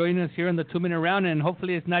you for joining us here on the 2-minute round, and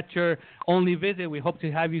hopefully it's not your only visit. We hope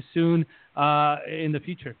to have you soon in the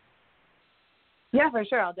future. Yeah, for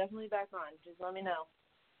sure. I'll definitely be back on. Just let me know.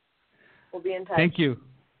 We'll be in touch. Thank you.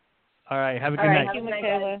 All right. Have a good night. Thank you,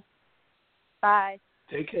 Michaela. Bye.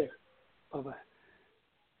 Take care. Bye-bye.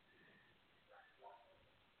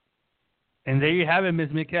 And there you have it, Ms.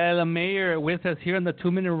 Michaela Mayer with us here on the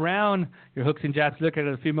 2-minute round. Your Hooks and Jabs look at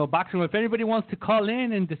the female boxing. If anybody wants to call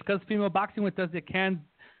in and discuss female boxing with us, they can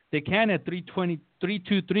at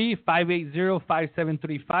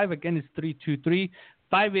 323-580-5735. Again, it's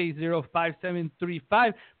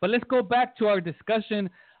 323-580-5735. But let's go back to our discussion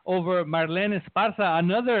over Marlene Esparza,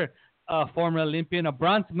 another former Olympian, a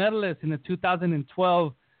bronze medalist in the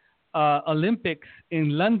 2012 Olympics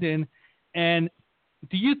in London. And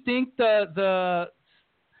do you think the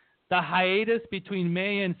hiatus between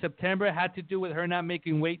May and September had to do with her not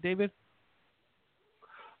making weight, David?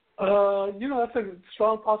 That's a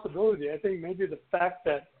strong possibility. I think maybe the fact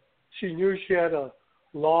that she knew she had a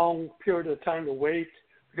long period of time to wait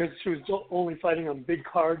because she was only fighting on big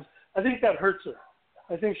cards, I think that hurts her.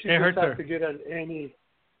 I think she just has to get on any.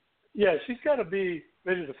 Yeah, she's got to be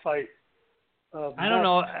ready to fight. I don't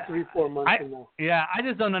know. 3-4 months from now. Yeah, I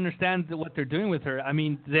just don't understand what they're doing with her. I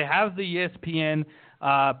mean, they have the ESPN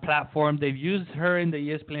platform. They've used her in the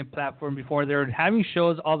ESPN platform before. They're having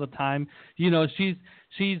shows all the time. She's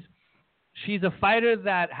a fighter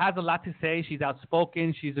that has a lot to say. She's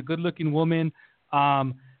outspoken. She's a good-looking woman.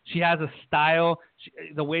 She has a style.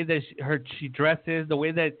 The way that she dresses, the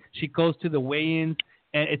way that she goes to the weigh-ins,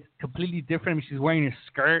 and it's completely different. I mean, she's wearing a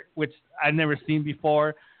skirt, which I've never seen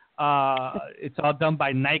before. It's all done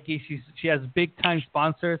by Nike. She has big time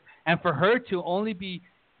sponsors, and for her to only be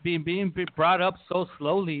being brought up so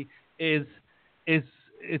slowly it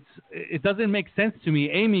doesn't make sense to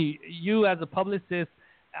me. Amy, you as a publicist,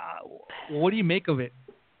 what do you make of it?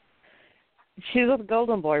 She's with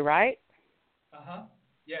Golden Boy, right?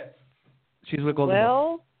 Yes. She's with Golden Boy.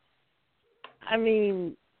 Well, I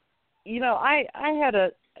mean, I had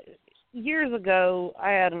years ago,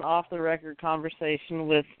 I had an off-the-record conversation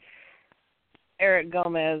with Eric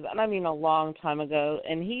Gomez, and I mean a long time ago,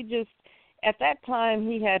 and he just, at that time,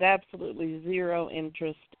 he had absolutely zero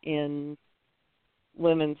interest in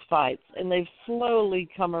women's fights, and they've slowly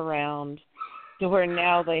come around to where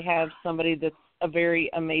now they have somebody that's a very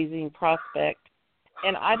amazing prospect,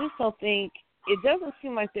 and I just don't think, it doesn't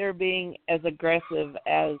seem like they're being as aggressive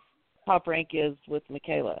as Top Rank is with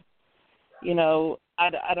Michaela. I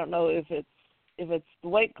don't know if it's the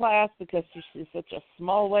weight class because she's such a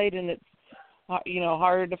small weight and it's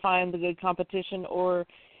harder to find the good competition, or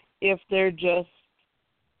if they're just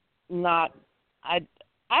not. I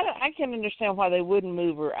can understand why they wouldn't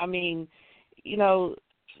move her. I mean,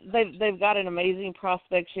 they've got an amazing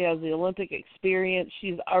prospect. She has the Olympic experience.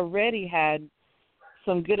 She's already had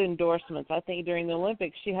some good endorsements. I think during the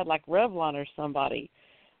Olympics she had like Revlon or somebody.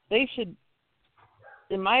 They should,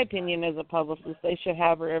 in my opinion, as a publicist, they should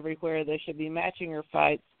have her everywhere. They should be matching her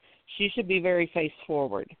fights. She should be very face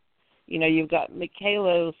forward. You've got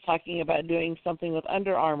Michaela talking about doing something with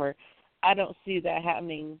Under Armour. I don't see that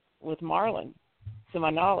happening with Marlon, to my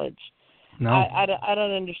knowledge. No. I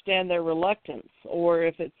don't understand their reluctance, or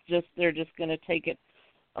if it's just they're just going to take it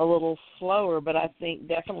a little slower, but I think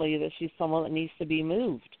definitely that she's someone that needs to be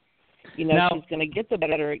moved. You know, Now, she's going to get the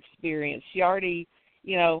better experience. She already,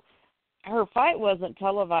 you know, her fight wasn't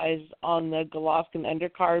televised on the Golovkin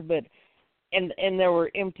undercard, but and there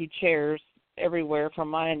were empty chairs everywhere from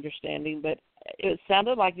my understanding, but it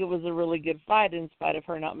sounded like it was a really good fight in spite of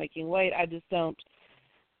her not making weight. I just don't.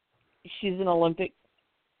 She's an Olympian.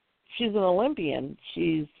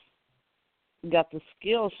 She's got the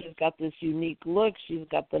skill. She's got this unique look. She's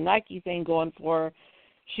got the Nike thing going for her.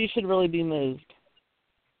 She should really be moved.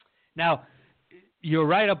 Now, you're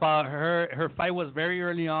right about her. Her fight was very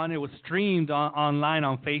early on. It was streamed online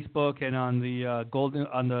on Facebook and on the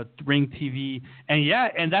on the Ring TV. And yeah,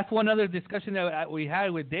 and that's one other discussion that we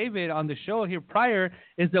had with David on the show here prior.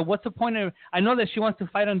 Is that what's the point of? I know that she wants to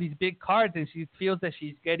fight on these big cards and she feels that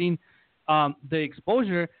she's getting the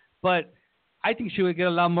exposure, but I think she would get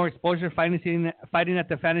a lot more exposure fighting at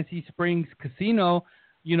the Fantasy Springs Casino,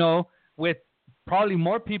 you know, with probably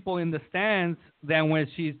more people in the stands than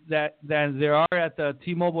than there are at the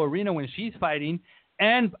T-Mobile Arena when she's fighting,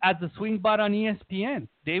 and at the Swing Bot on ESPN.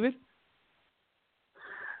 David?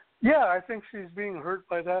 Yeah, I think she's being hurt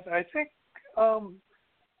by that. I think,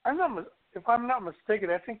 if I'm not mistaken,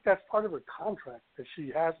 I think that's part of her contract, that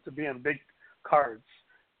she has to be on big cards,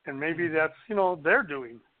 and maybe that's they're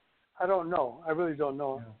doing. I don't know. I really don't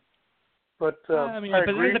know. Yeah. But I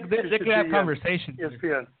agree. They could have conversations.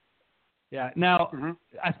 ESPN. Yeah. Now,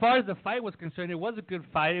 as far as the fight was concerned, it was a good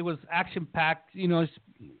fight. It was action-packed. You know,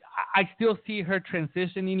 I still see her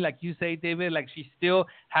transitioning, like you say, David. Like she still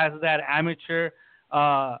has that amateur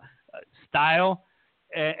style,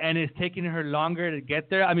 and it's taking her longer to get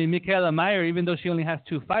there. I mean, Michaela Mayer, even though she only has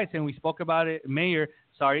 2 fights, and we spoke about it, we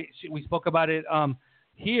spoke about it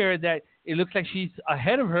here, that it looks like she's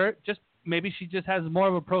ahead of her. Maybe she just has more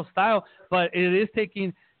of a pro style, but it is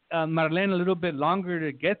taking Marlene a little bit longer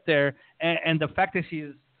to get there, and the fact that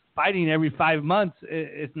she's fighting every 5 months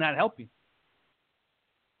is not helping.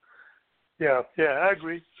 Yeah, I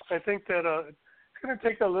agree. I think that it's going to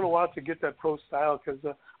take a little while to get that pro style, because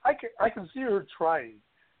I can see her trying.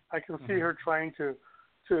 I can see her trying to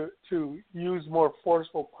use more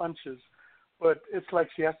forceful punches, but it's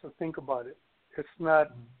like she has to think about it. It's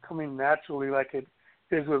not coming naturally like it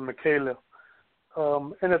is with Michaela.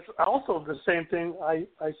 And it's also the same thing I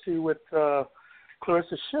see with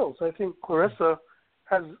Clarissa Shields. I think Clarissa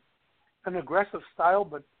has an aggressive style,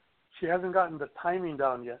 but she hasn't gotten the timing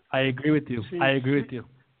down yet. I agree with you. She has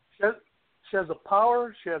the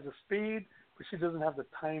power, she has the speed, but she doesn't have the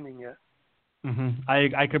timing yet.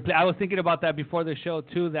 I was thinking about that before the show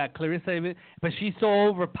too. That Clarissa, but she's so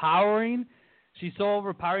overpowering. She's so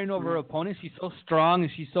overpowering over her opponents. She's so strong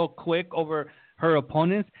and she's so quick over her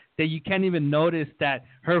opponents that you can't even notice that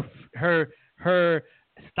her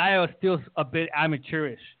style is still a bit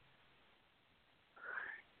amateurish.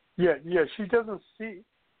 Yeah. She doesn't see.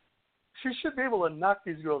 She should be able to knock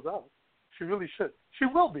these girls out. She really should. She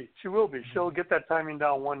will be. She'll get that timing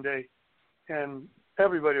down one day, and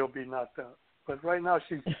everybody will be knocked out. But right now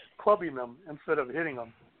she's clubbing them instead of hitting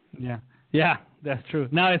them. Yeah, that's true.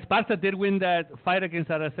 Now, Esparza did win that fight against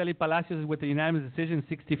Araceli Palacios with a unanimous decision,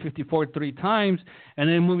 60-54, 3 times. And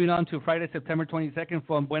then moving on to Friday, September 22nd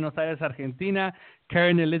from Buenos Aires, Argentina,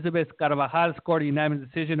 Karen Elizabeth Carvajal scored a unanimous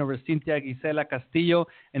decision over Cynthia Gisela Castillo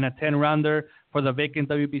in a 10-rounder for the vacant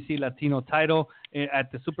WBC Latino title at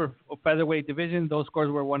the super featherweight division. Those scores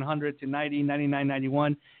were 100-90,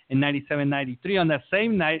 99-91, and 97-93. On that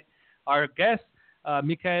same night, our guest,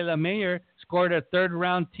 Michaela Mayer, scored a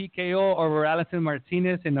 3rd-round TKO over Alison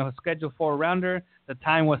Martinez in a scheduled 4-rounder. The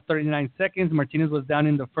time was 39 seconds. Martinez was down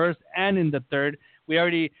in the 1st and in the 3rd. We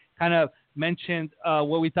already kind of mentioned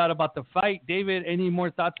what we thought about the fight. David, any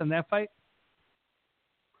more thoughts on that fight?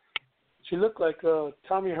 She looked like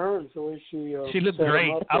Tommy Hearns the way she looked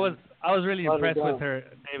great. I was really impressed with her,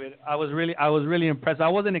 David. I was really impressed. I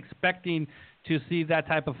wasn't expecting to see that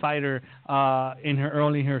type of fighter in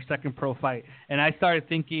her second pro fight. And I started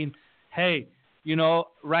thinking, hey,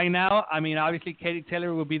 right now, I mean, obviously Katie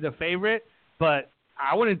Taylor will be the favorite, but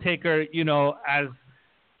I wouldn't take her, as,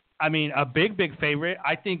 a big favorite.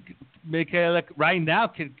 I think Michaela right now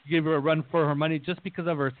could give her a run for her money just because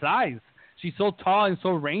of her size. She's so tall and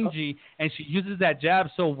so rangy, and she uses that jab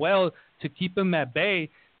so well to keep him at bay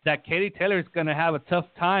that Katie Taylor is going to have a tough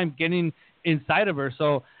time getting inside of her.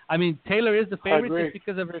 So, Taylor is the favorite just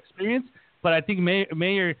because of her experience, but I think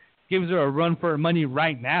Mayer gives her a run for her money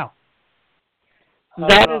right now.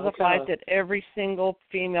 That is a fight that every single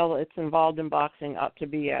female that's involved in boxing ought to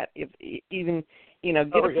be at. If even, get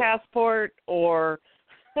a passport or,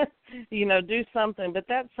 do something. But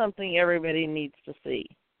that's something everybody needs to see.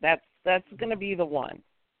 That's going to be the one.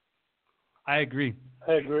 I agree.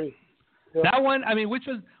 Yeah. That one, I mean, which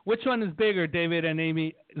one is bigger, David and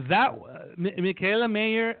Amy? That Michaela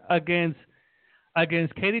Mayer against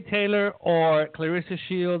Katie Taylor or Clarissa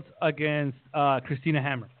Shields against Christina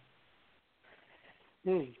Hammer?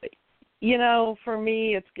 You know, for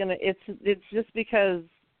me, it's just because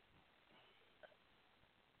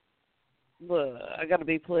I got to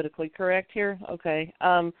be politically correct here. Okay.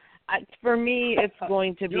 For me, it's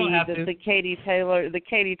going to be the Katie Taylor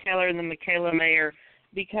and the Michaela Mayer,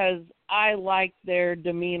 because I like their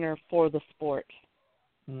demeanor for the sport.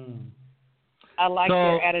 I like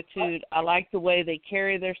their attitude. I like the way they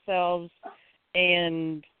carry themselves,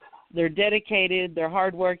 and they're dedicated. They're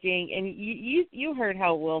hardworking, and you heard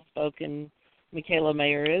how well spoken Michaela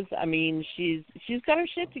Mayer is. I mean, she's got her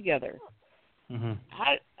shit together. Mm-hmm.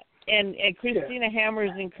 And Christina Hammer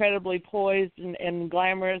is incredibly poised and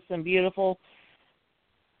glamorous and beautiful.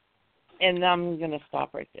 And I'm going to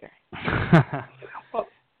stop right there.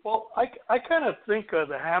 Well, I kind of think of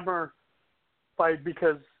the Hammer fight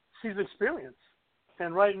because she's experienced.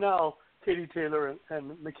 And right now, Katie Taylor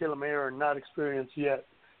and Michaela Mayer are not experienced yet.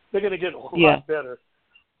 They're going to get a whole lot better.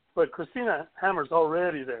 But Christina Hammer's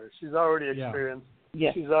already there. She's already experienced.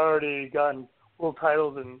 Yeah. She's already gotten world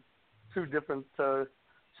titles in 2 different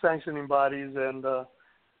sanctioning bodies. And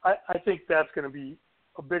I think that's going to be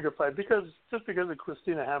a bigger fight because of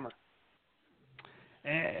Christina Hammer.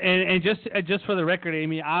 And just for the record,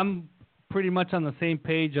 Amy, I'm pretty much on the same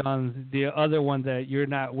page on the other one that you're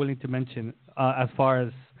not willing to mention as far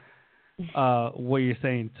as what you're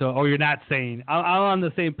saying. Or you're not saying. I'm on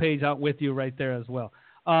the same page out with you right there as well.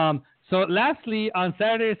 So lastly, on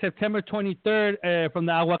Saturday, September 23rd, from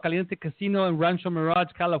the Agua Caliente Casino in Rancho Mirage,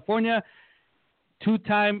 California,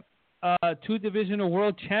 2-time 2-divisional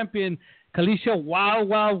world champion Kalisha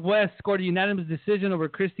Wild West scored a unanimous decision over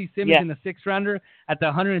Christy Simmons in the 6th-rounder at the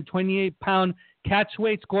 128-pound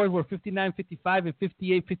catchweight. Scores were 59-55 and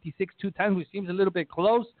 58-56 2 times, which seems a little bit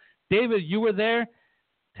close. David, you were there.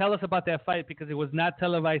 Tell us about that fight because it was not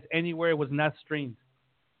televised anywhere. It was not streamed.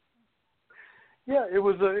 Yeah, it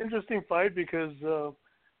was an interesting fight because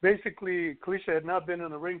basically Kalisha had not been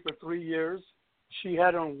in the ring for 3 years. She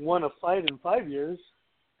hadn't won a fight in 5 years.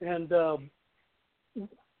 And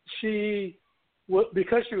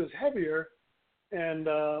because she was heavier and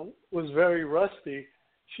was very rusty,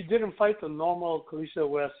 she didn't fight the normal Kalisha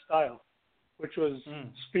West style, which was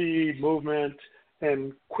speed, movement,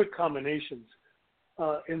 and quick combinations.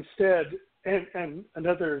 Instead, and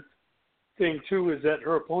another thing too is that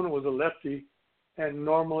her opponent was a lefty and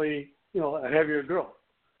normally, a heavier girl.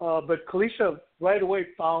 But Kalisha right away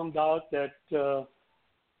found out that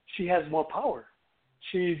she has more power.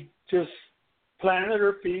 She just planted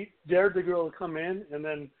her feet, dared the girl to come in, and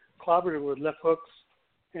then clobbered her with left hooks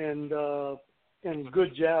and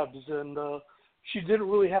good jabs. And she didn't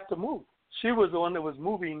really have to move. She was the one that was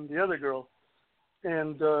moving the other girl.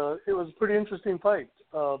 And it was a pretty interesting fight.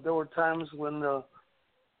 There were times when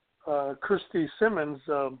Christy Simmons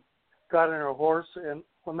got in her horse,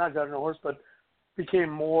 not got in her horse, but became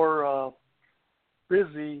more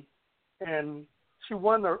busy, and she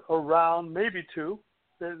won a round, maybe 2.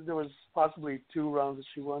 There was possibly 2 rounds that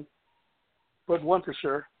she won, but 1 for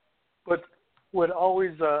sure. But what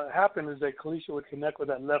always happened is that Kalisha would connect with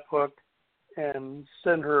that left hook and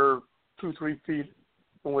send her 2-3 feet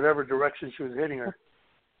in whatever direction she was hitting her.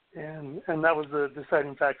 And that was the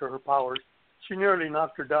deciding factor of her power. She nearly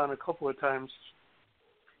knocked her down a couple of times.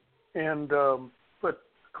 And but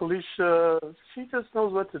Kalisha, she just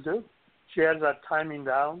knows what to do. She has that timing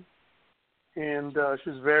down. And she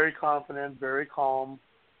was very confident, very calm,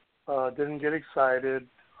 didn't get excited,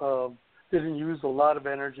 didn't use a lot of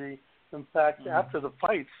energy. In fact, after the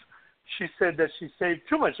fights, she said that she saved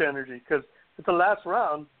too much energy because at the last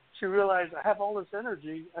round, she realized, I have all this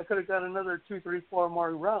energy. I could have got another 2, 3, 4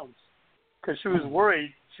 more rounds because she was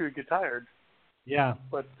worried she would get tired. Yeah.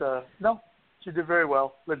 But, no, she did very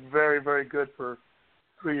well. Looked very, very good for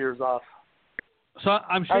 3 years off. So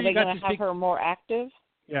I'm sure you got to Are they going to have her more active?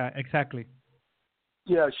 Yeah, exactly.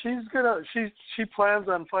 Yeah, she plans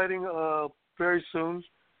on fighting very soon.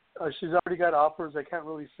 She's already got offers. I can't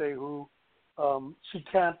really say who. She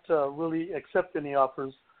can't really accept any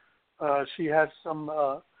offers. She has some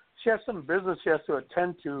business she has to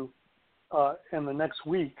attend to in the next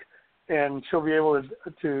week, and she'll be able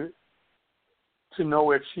to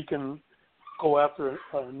know if she can go after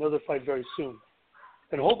another fight very soon.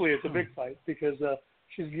 And hopefully it's a big fight because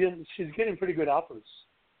she's getting pretty good offers.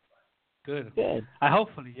 Good.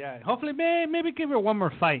 Hopefully, maybe give her one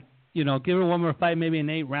more fight. Give her one more fight, maybe an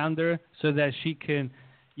 8-rounder, so that she can,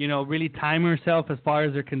 really time herself as far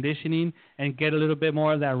as her conditioning and get a little bit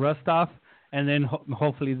more of that rust off. and then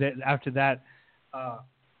hopefully that after that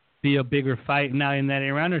be a bigger fight. Now in that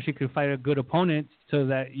 8-rounder, she could fight a good opponent so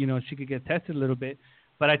that she could get tested a little bit.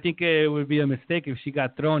 But I think it would be a mistake if she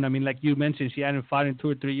got thrown. I mean, like you mentioned, she hadn't fought in 2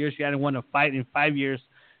 or 3 years. She hadn't won a fight in 5 years.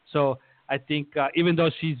 So I think even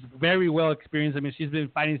though she's very well experienced, I mean, she's been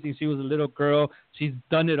fighting since she was a little girl. She's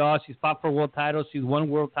done it all. She's fought for world titles. She's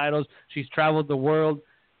won world titles. She's traveled the world.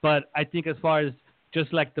 But I think as far as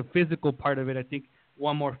just like the physical part of it, I think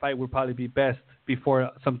one more fight would probably be best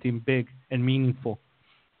before something big and meaningful.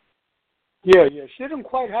 Yeah. She didn't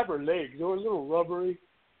quite have her legs. They were a little rubbery.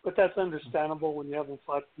 But that's understandable when you haven't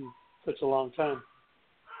fought in such a long time.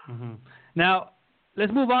 Mm-hmm. Now,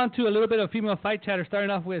 let's move on to a little bit of female fight chatter, starting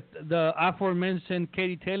off with the aforementioned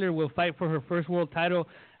Katie Taylor will fight for her first world title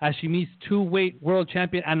as she meets two-weight world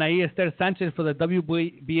champion Anaí Esther Sanchez for the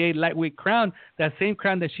WBA lightweight crown, that same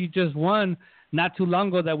crown that she just won not too long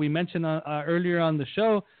ago that we mentioned earlier on the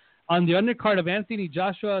show. On the undercard of Anthony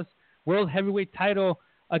Joshua's world heavyweight title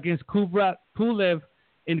against Kubrat Pulev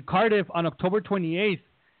in Cardiff on October 28th.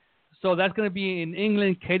 So that's going to be in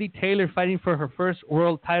England. Katie Taylor fighting for her first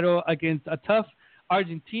world title against a tough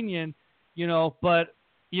Argentinian, but,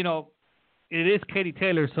 it is Katie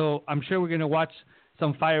Taylor, so I'm sure we're going to watch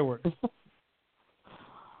some fireworks.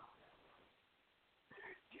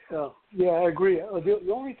 Yeah, I agree.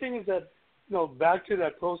 The only thing is that, back to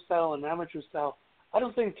that pro style and amateur style, I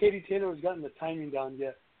don't think Katie Taylor has gotten the timing down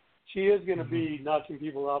yet. She is going to be knocking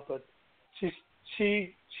people out, but she's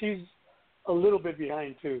a little bit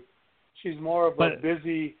behind, too. She's more of a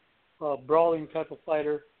busy, brawling type of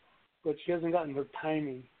fighter, but she hasn't gotten her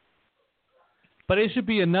timing. But it should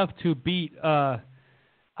be enough to beat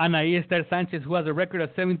Anaí Esther Sanchez, who has a record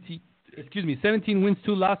of 17 wins,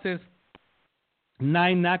 2 losses,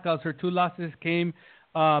 9 knockouts. Her 2 losses came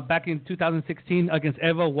back in 2016 against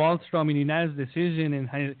Eva Wallström in unanimous decision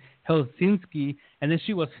in Helsinki, and then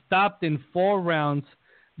she was stopped in 4 rounds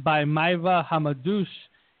by Maiva Hamadouche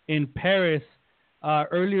in Paris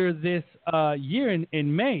earlier this year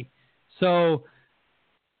in May. So,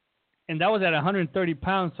 and that was at 130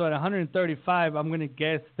 pounds. So at 135, I'm going to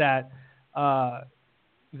guess that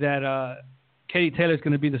Katie Taylor is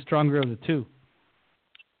going to be the stronger of the two.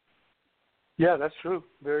 Yeah, that's true.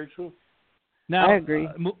 Very true. Now, I agree.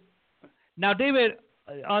 Now, David,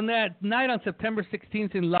 on that night on September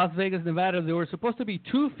 16th in Las Vegas, Nevada, there were supposed to be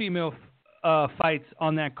 2 female fights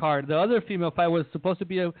on that card. The other female fight was supposed to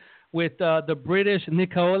be with the British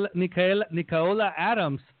Nicola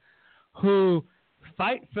Adams, who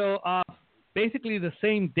fight fell off basically the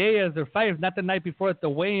same day as their fight, not the night before at the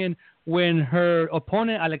weigh-in, when her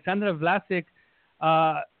opponent, Alexandra Vlasic,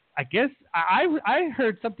 I guess I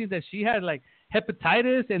heard something that she had like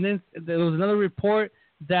hepatitis, and then there was another report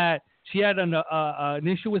that she had an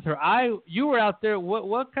issue with her eye. You were out there.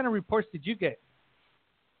 What kind of reports did you get?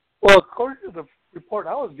 Well, according to the report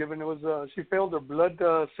I was given, it was she failed her blood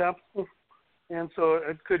sample, and so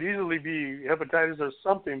it could easily be hepatitis or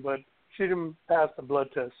something, but she didn't pass the blood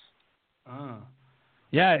test.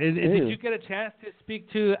 Yeah, did you get a chance to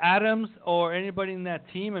speak to Adams or anybody in that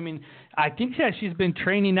team? I mean, I think that she's been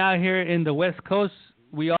training out here in the West Coast.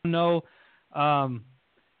 We all know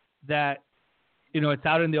that, it's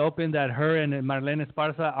out in the open that her and Marlene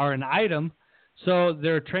Esparza are an item. So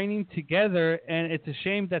they're training together, and it's a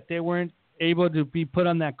shame that they weren't able to be put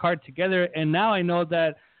on that card together. And now I know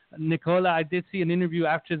that Nicola, I did see an interview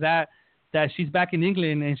after that she's back in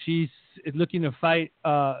England, and she's looking to fight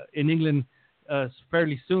in England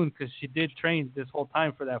fairly soon because she did train this whole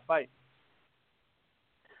time for that fight.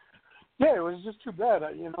 Yeah, it was just too bad.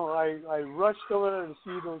 I rushed over there to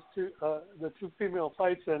see the 2 female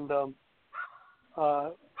fights, and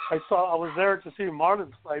I was there to see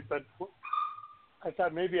Marlon's fight, but I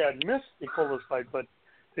thought maybe I'd missed Nicola's fight, but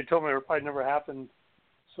they told me her fight never happened,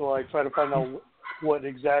 so I tried to find out what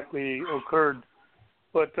exactly occurred.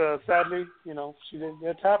 But sadly,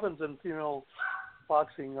 it happens in female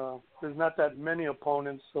boxing. There's not that many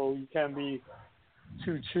opponents, so you can't be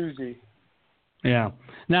too choosy. Yeah.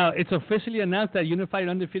 Now, it's officially announced that unified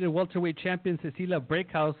undefeated welterweight champion Cecilia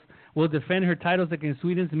Breakhouse will defend her titles against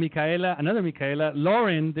Sweden's another Michaela,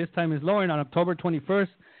 Lauren, this time is Lauren, on October 21st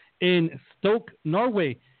in Stoke,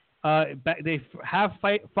 Norway. They have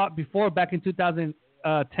fought before back in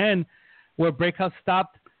 2010 where Breakhouse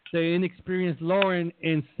stopped the inexperienced Lauren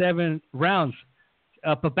in 7 rounds.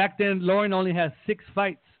 But back then, Lauren only has 6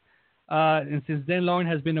 fights. And since then, Lauren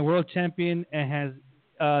has been a world champion and has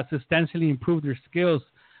substantially improved her skills.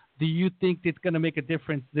 Do you think it's going to make a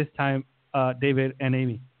difference this time, David and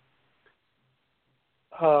Amy?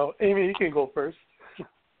 Amy, you can go first.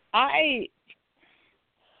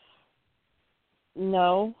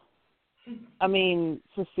 No. I mean,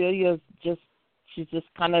 Cecilia's she's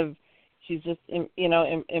just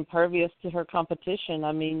impervious to her competition.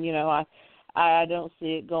 I mean, I don't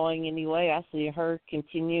see it going any way. I see her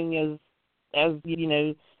continuing as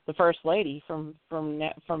the first lady from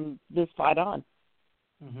this fight on.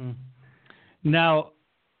 Mm-hmm. Now,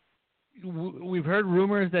 we've heard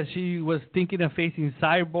rumors that she was thinking of facing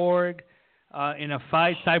Cyborg in a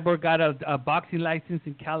fight. Cyborg got a boxing license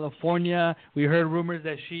in California. We heard rumors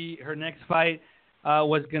that her next fight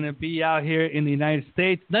was going to be out here in the United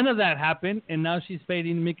States. None of that happened, and now she's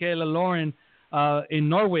fighting Michaela Lauren in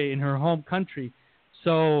Norway, in her home country.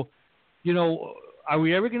 So, are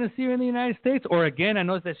we ever going to see her in the United States? Or again, I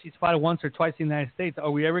know that she's fought once or twice in the United States.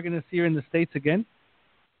 Are we ever going to see her in the States again?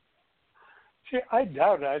 See, I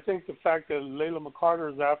doubt it. I think the fact that Layla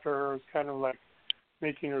McCarter is after her is kind of like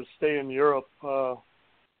making her stay in Europe,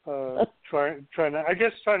 trying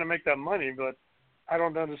to make that money. But I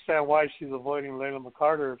don't understand why she's avoiding Layla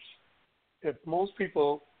McCarter. If most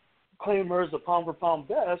people claim her as the pound-for-pound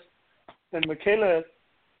best, then Michaela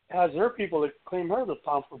has her people that claim her the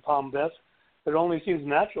pound-for-pound best. It only seems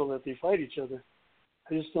natural that they fight each other.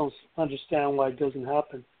 I just don't understand why it doesn't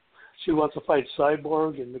happen. She wants to fight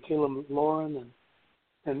Cyborg and Michaela Lauren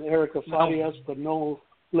and Erica Farias, but no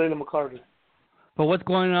Layla McCarter. But what's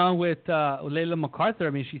going on with Layla McCarter? I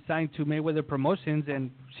mean, she signed to Mayweather Promotions,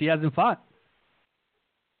 and she hasn't fought.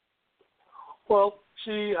 Well,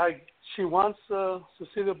 she wants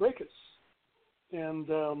Cecilia Brækhus, and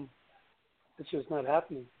it's just not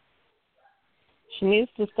happening. She needs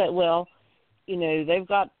to stay. Well, they've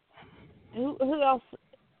got who else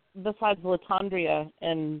besides Latondria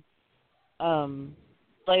and Layla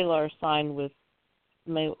are signed with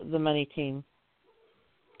the Money Team.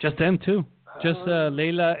 Just them two. Just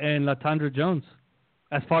Layla and Latondra Jones,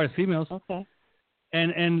 as far as females. Okay.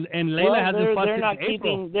 And Layla hasn't fought since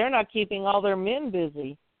April. They're not keeping all their men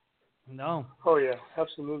busy. No. Oh yeah,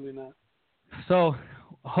 absolutely not. So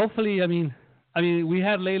hopefully, I mean, we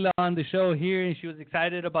had Layla on the show here, and she was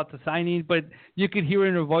excited about the signing, but you could hear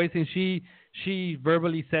in her voice, and she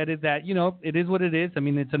verbally said it that, it is what it is. I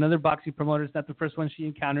mean, it's another boxing promoter. It's not the first one she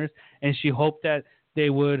encounters, and she hoped that they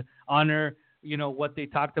would honor, what they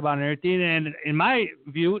talked about and everything. And in my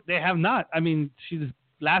view, they have not. I mean, she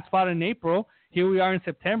last fought in April. Here we are in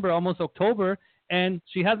September, almost October, and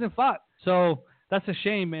she hasn't fought. So that's a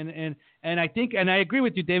shame. And I think, and I agree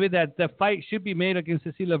with you, David, that the fight should be made against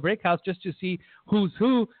Cecilia Brækhus just to see who's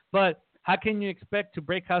who. But how can you expect to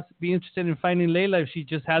Brækhus be interested in fighting Layla if she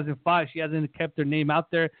just hasn't fought? She hasn't kept her name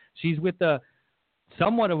out there. She's with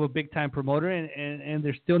somewhat of a big-time promoter, and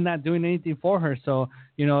they're still not doing anything for her. So,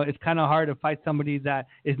 it's kind of hard to fight somebody that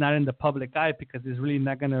is not in the public eye because it's really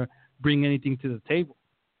not going to bring anything to the table.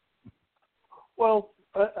 Well,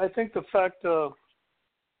 I think the fact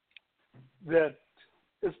that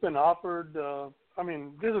it's been offered,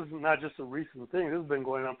 this is not just a recent thing. This has been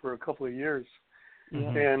going on for a couple of years.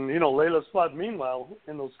 Mm-hmm. And, Layla's fought meanwhile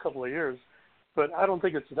in those couple of years. But I don't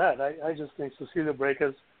think it's that. I just think Cecilia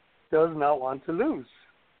Brækhus does not want to lose.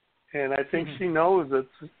 And I think she knows that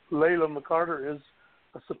Layla McCarter is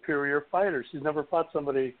a superior fighter. She's never fought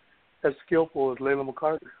somebody as skillful as Layla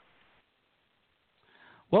McCarter.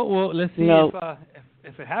 Well, let's see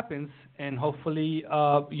if it happens, and hopefully,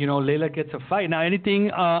 Layla gets a fight. Now, anything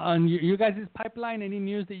on you guys' pipeline? Any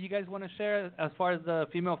news that you guys want to share as far as the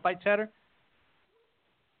female fight chatter?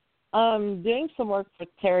 Doing some work for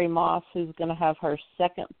Terry Moss, who's going to have her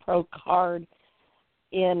second pro card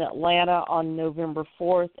in Atlanta on November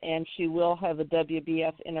 4th, and she will have a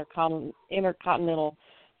WBF intercontinental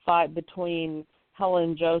fight between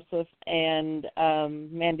Helen Joseph and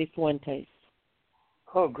Mandy Fuentes.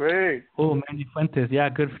 Oh, great. Oh, Mandy Fuentes. Yeah,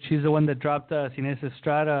 good. She's the one that dropped Inés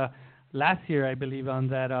Estrada last year, I believe, on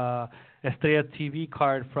that Estrella TV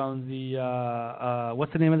card from the,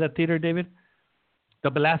 what's the name of that theater, David? The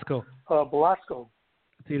Belasco. Belasco.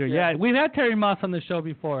 Theater. Yeah, we've had Terry Moss on the show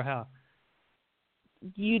before, huh?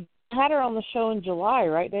 You had her on the show in July,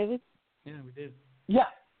 right, David? Yeah, we did. Yeah.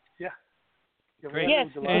 Great. Yes,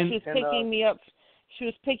 and she was picking me up. She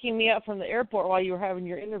was picking me up from the airport while you were having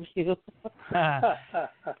your interview.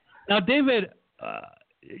 Now, David,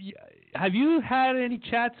 have you had any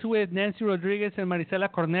chats with Nancy Rodriguez and Marisela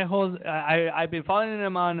Cornejo? I've been following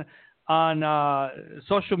them on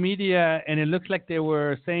social media, and it looks like they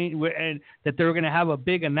were saying that they were going to have a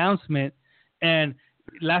big announcement. And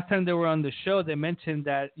last time they were on the show, they mentioned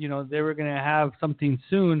that they were going to have something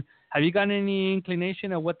soon. Have you gotten any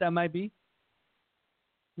inclination of what that might be?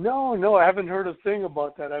 No, I haven't heard a thing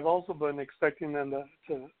about that. I've also been expecting them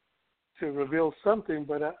to reveal something,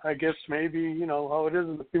 but I guess maybe, how it is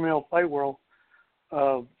in the female fight world,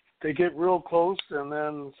 they get real close, and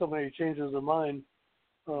then somebody changes their mind,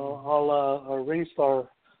 a la Ring Star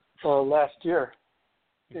last year.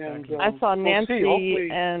 And I saw Nancy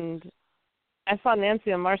we'll and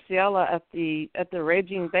Marciela at the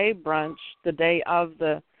Raging Babe brunch the day of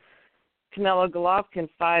the Canelo Golovkin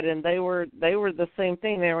fight, and they were the same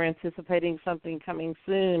thing. They were anticipating something coming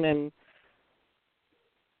soon, and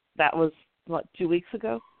that was 2 weeks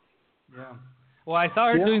ago. Yeah. Well, I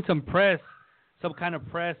saw her doing some kind of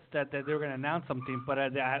press that they were going to announce something, but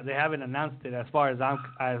they haven't announced it as far as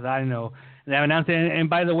I know. They haven't announced it. And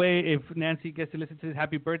by the way, if Nancy gets to listen to this,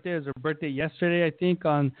 happy birthday! It was her birthday yesterday, I think,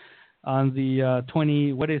 on the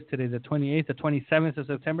 28th, the 27th of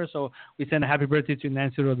September. So we send a happy birthday to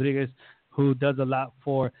Nancy Rodriguez, who does a lot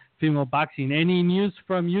for female boxing. Any news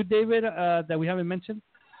from you, David, that we haven't mentioned?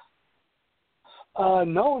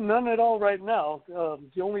 No, none at all right now.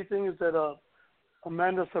 The only thing is that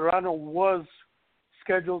Amanda Serrano was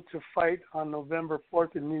scheduled to fight on November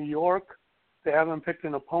 4th in New York. They haven't picked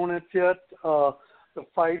an opponent yet. The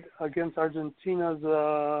fight against Argentina's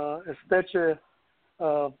Esteche is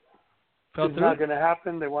not going to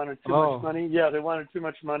happen. They wanted too much money. Yeah, they wanted too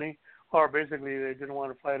much money, or basically they didn't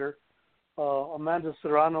want to fight her. Amanda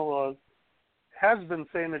Serrano has been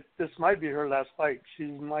saying that this might be her last fight. She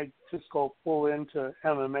might just go full into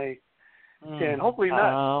MMA. And hopefully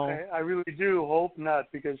not. I really do hope not,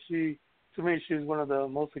 because to me, she's one of the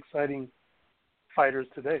most exciting fighters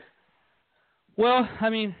today. Well, I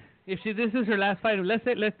mean, if this is her last fight, let's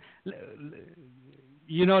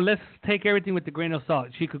take everything with a grain of salt.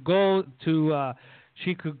 She could go to,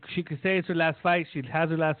 she could say it's her last fight. She has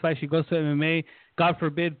her last fight. She goes to MMA. God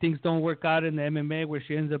forbid things don't work out in the MMA where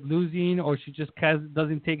she ends up losing, or she just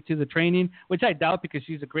doesn't take to the training, which I doubt because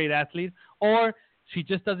she's a great athlete, or she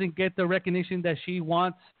just doesn't get the recognition that she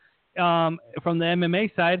wants from the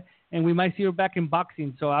MMA side, and we might see her back in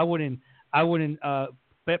boxing. So I wouldn't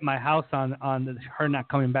bet my house on her not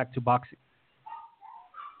coming back to boxing.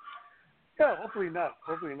 Yeah, hopefully not.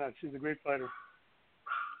 Hopefully not. She's a great fighter.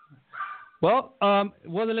 Well,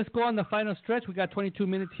 let's go on the final stretch. We got 22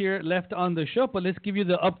 minutes here left on the show, but let's give you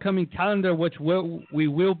the upcoming calendar, which we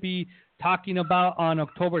will be talking about on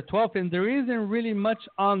October 12th. And there isn't really much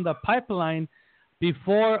on the pipeline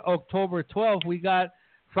before October 12th. We got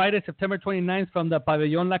Friday, September 29th from the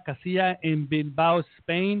Pabellón La Casilla in Bilbao,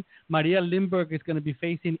 Spain. Maria Lindbergh is going to be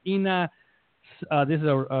facing Ina, this is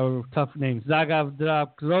a tough name,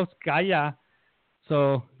 Zagabdrovskaya.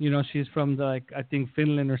 So, she's from I think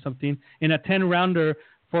Finland or something, in a 10-rounder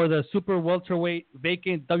for the super welterweight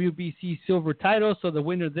vacant WBC silver title. So the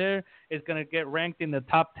winner there is going to get ranked in the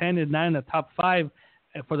top 10 and not in the top 5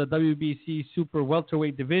 for the WBC super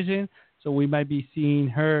welterweight division. So we might be seeing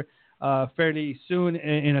her fairly soon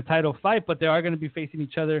in a title fight, but they are going to be facing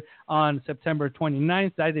each other on September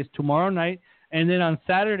 29th. That is tomorrow night. And then on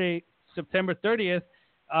Saturday, September 30th,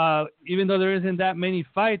 even though there isn't that many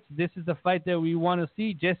fights, this is the fight that we want to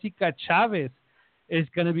see. Jessica Chavez is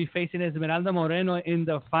going to be facing Esmeralda Moreno in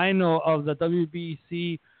the final of the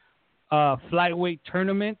WBC flyweight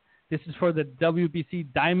tournament. This is for the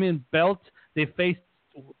WBC Diamond Belt. They faced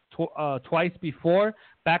twice before.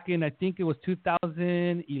 Back in, I think it was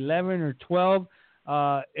 2011 or 12,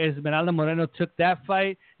 Esmeralda Moreno took that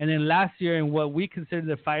fight. And then last year, in what we consider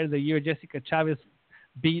the fight of the year, Jessica Chavez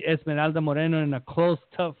beat Esmeralda Moreno in a close,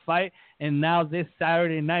 tough fight. And now this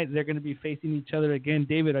Saturday night, they're going to be facing each other again.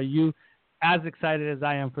 David, are you as excited as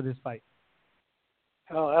I am for this fight?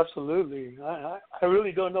 Oh, absolutely. I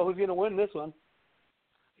really don't know who's going to win this one.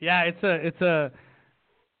 Yeah, it's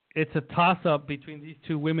a toss-up between these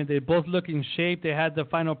two women. They both look in shape. They had the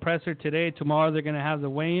final presser today. Tomorrow they're going to have the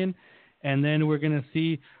weigh-in, and then we're going to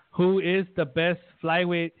see who is the best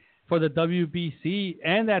flyweight for the WBC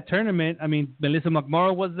and that tournament. I mean, Melissa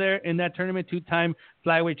McMorrow was there in that tournament, 2-time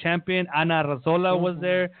flyweight champion. Ana Razola was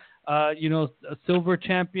there, a silver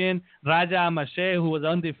champion. Raja Amache, who was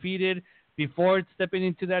undefeated before stepping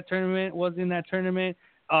into that tournament, was in that tournament.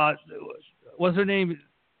 What's her name?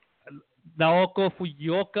 Naoko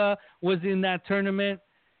Fujioka was in that tournament,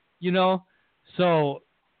 So,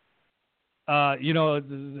 there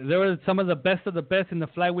were some of the best in the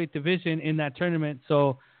flyweight division in that tournament.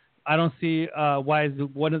 So, I don't see why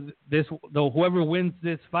whoever wins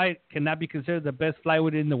this fight cannot be considered the best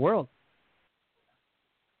flyweight in the world.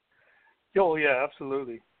 Oh yeah,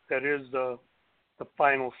 absolutely. That is the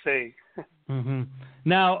final say. Mm-hmm.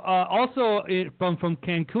 Now, also from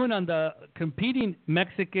Cancun on the competing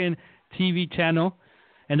Mexican TV channel,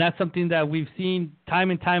 and that's something that we've seen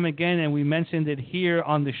time and time again, and we mentioned it here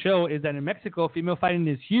on the show, is that in Mexico, female fighting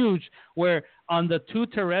is huge, where on the two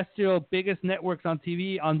terrestrial biggest networks on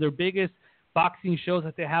TV, on their biggest boxing shows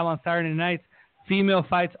that they have on Saturday nights, female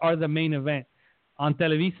fights are the main event. On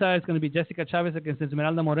Televisa, it's going to be Jessica Chavez against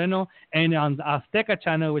Esmeralda Moreno. And on Azteca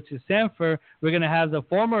channel, which is Sanford, we're going to have the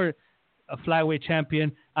former flyweight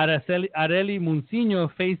champion, Areli Muncino,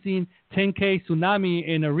 facing 10K Tsunami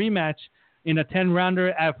in a rematch in a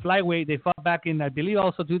 10-rounder at flyweight. They fought back in, I believe,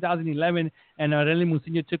 also 2011, and Areli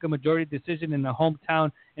Muncino took a majority decision in her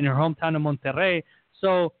hometown of Monterrey.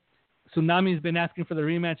 So Tsunami's been asking for the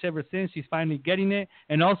rematch ever since. She's finally getting it.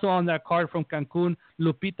 And also on that card from Cancun,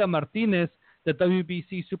 Lupita Martinez, the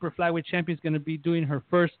WBC Super Flyweight champion, is going to be doing her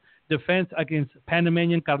first defense against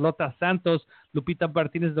Panamanian Carlota Santos. Lupita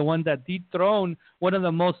Martinez is the one that dethroned one of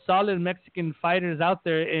the most solid Mexican fighters out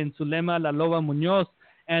there in Zulema La Loba Munoz.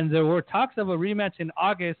 And there were talks of a rematch in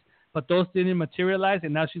August, but those didn't materialize,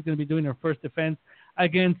 and now she's going to be doing her first defense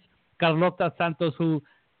against Carlota Santos, who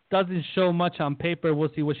doesn't show much on paper.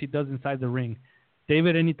 We'll see what she does inside the ring.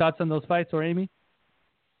 David, any thoughts on those fights, or Amy?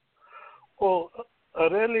 Well,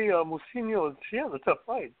 Areli Mucino, she has a tough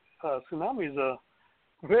fight. Tsunami is a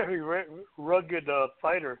very rugged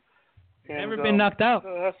fighter. And, never been knocked out.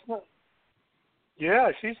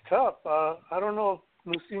 Yeah, she's tough. I don't know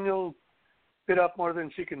if Mucino bit up more than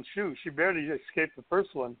she can chew. She barely escaped the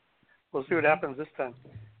first one. We'll see what happens this time.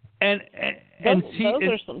 And those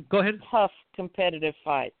are some go ahead. tough competitive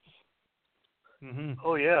fights. Mm-hmm.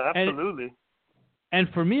 Oh yeah, absolutely. And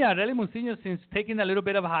for me, Areli Muncino, since taking a little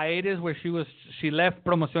bit of a hiatus where she left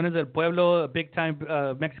Promociones del Pueblo, a big-time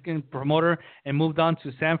Mexican promoter, and moved on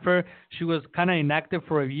to Sanford, she was kind of inactive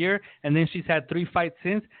for a year, and then she's had 3 fights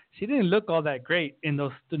since. She didn't look all that great in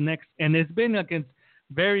those next, and it's been against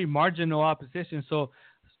very marginal opposition. So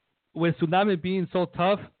with Tsunami being so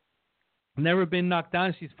tough, never been knocked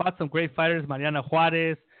down, she's fought some great fighters, Mariana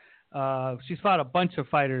Juarez. She's fought a bunch of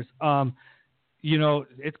fighters. I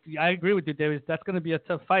agree with you, David. That's going to be a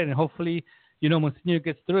tough fight, and hopefully, Muncino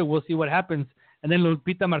gets through it. We'll see what happens. And then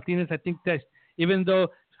Lupita Martinez, I think that even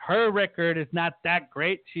though her record is not that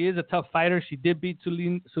great, she is a tough fighter. She did beat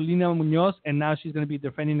Zulina Munoz, and now she's going to be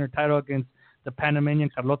defending her title against the Panamanian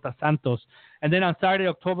Carlota Santos. And then on Saturday,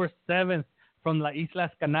 October 7th, from La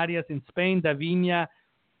Islas Canarias in Spain, Davinia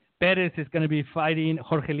Perez is going to be fighting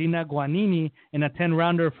Jorgelina Guanini in a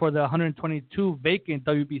 10-rounder for the 122 vacant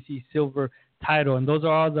WBC silver title. And those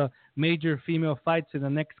are all the major female fights in the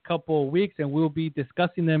next couple of weeks, and we'll be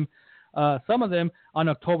discussing them, some of them, on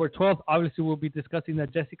October 12th. Obviously, we'll be discussing the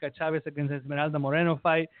Jessica Chavez against Esmeralda Moreno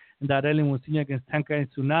fight, and the Areli Muncino against Tanka and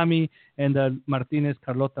Tsunami, and the Martinez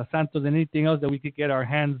Carlota Santos, and anything else that we could get our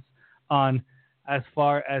hands on as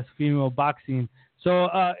far as female boxing. So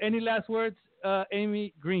any last words,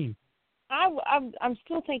 Amy Green? I'm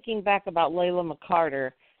still thinking back about Layla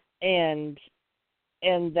McCarter and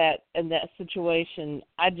that situation.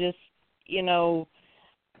 I just,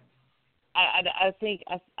 I think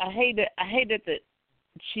I hate it that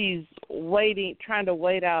she's trying to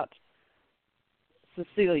wait out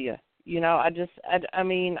Cecilia. Are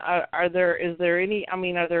there any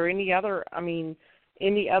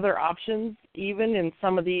other options even in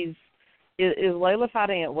some of these? Is Layla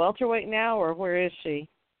fighting at welterweight now, or where is she?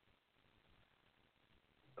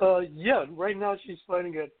 Yeah, right now she's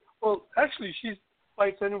fighting at, actually she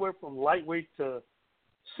fights anywhere from lightweight to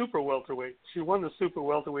super welterweight. She won the super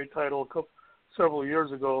welterweight title several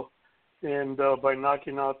years ago, and by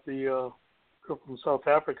knocking out the girl from South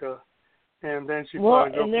Africa, and then she fought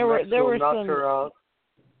a girl from Mexico, knocked her out.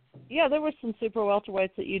 Yeah, there were some super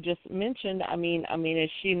welterweights that you just mentioned. Is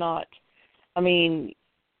she not?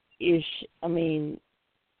 Is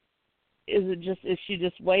she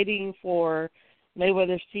just waiting for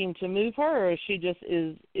Mayweather's team to move her, or is she just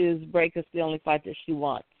is Breakus the only fight that she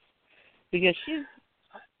wants? Because she's,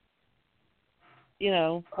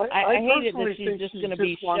 I hate it that she's just going to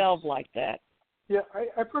be shelved like that. Yeah,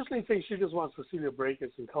 I personally think she just wants Cecilia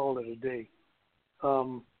Breakus and call it a day.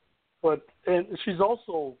 And she's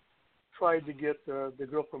also tried to get the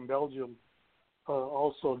girl from Belgium,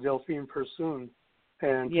 also Delphine Persoon,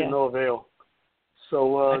 and to no avail.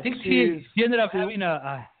 So I think she ended up having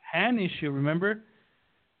a hand issue, remember?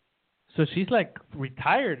 So she's like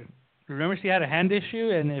retired. Remember, she had a hand issue,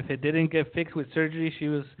 and if it didn't get fixed with surgery, she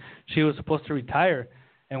was supposed to retire,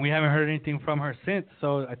 and we haven't heard anything from her since.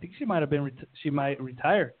 So I think she might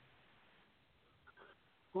retire.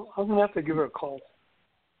 Well, I'm gonna have to give her a call.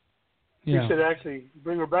 Yeah. We should actually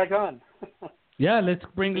bring her back on. Yeah, let's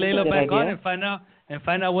bring Layla back on and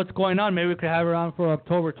find out what's going on. Maybe we could have her on for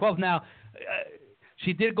October 12th. Now,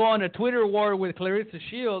 she did go on a Twitter war with Clarissa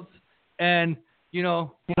Shields, and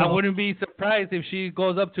I wouldn't be surprised if she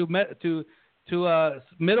goes up to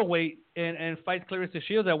middleweight and fights Clarissa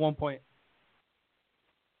Shields at one point.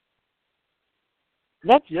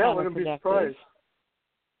 That's Yeah, I wouldn't be surprised.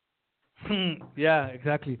 Yeah,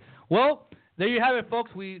 exactly. Well, there you have it,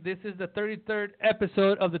 folks. This is the 33rd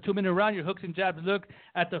episode of the 2-Minute Round, your hooks and jabs look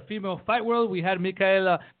at the female fight world. We had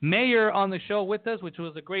Michaela Mayer on the show with us, which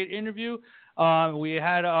was a great interview. We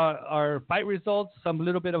had our fight results, some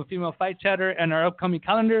little bit of female fight chatter, and our upcoming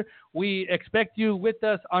calendar. We expect you with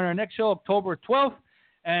us on our next show, October 12th.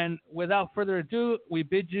 And without further ado, we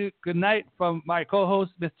bid you good night from my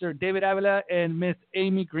co-hosts, Mr. David Avila and Miss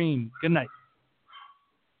Amy Green. Good night.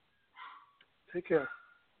 Take care.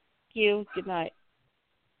 Thank you. Good night.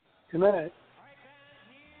 Good night.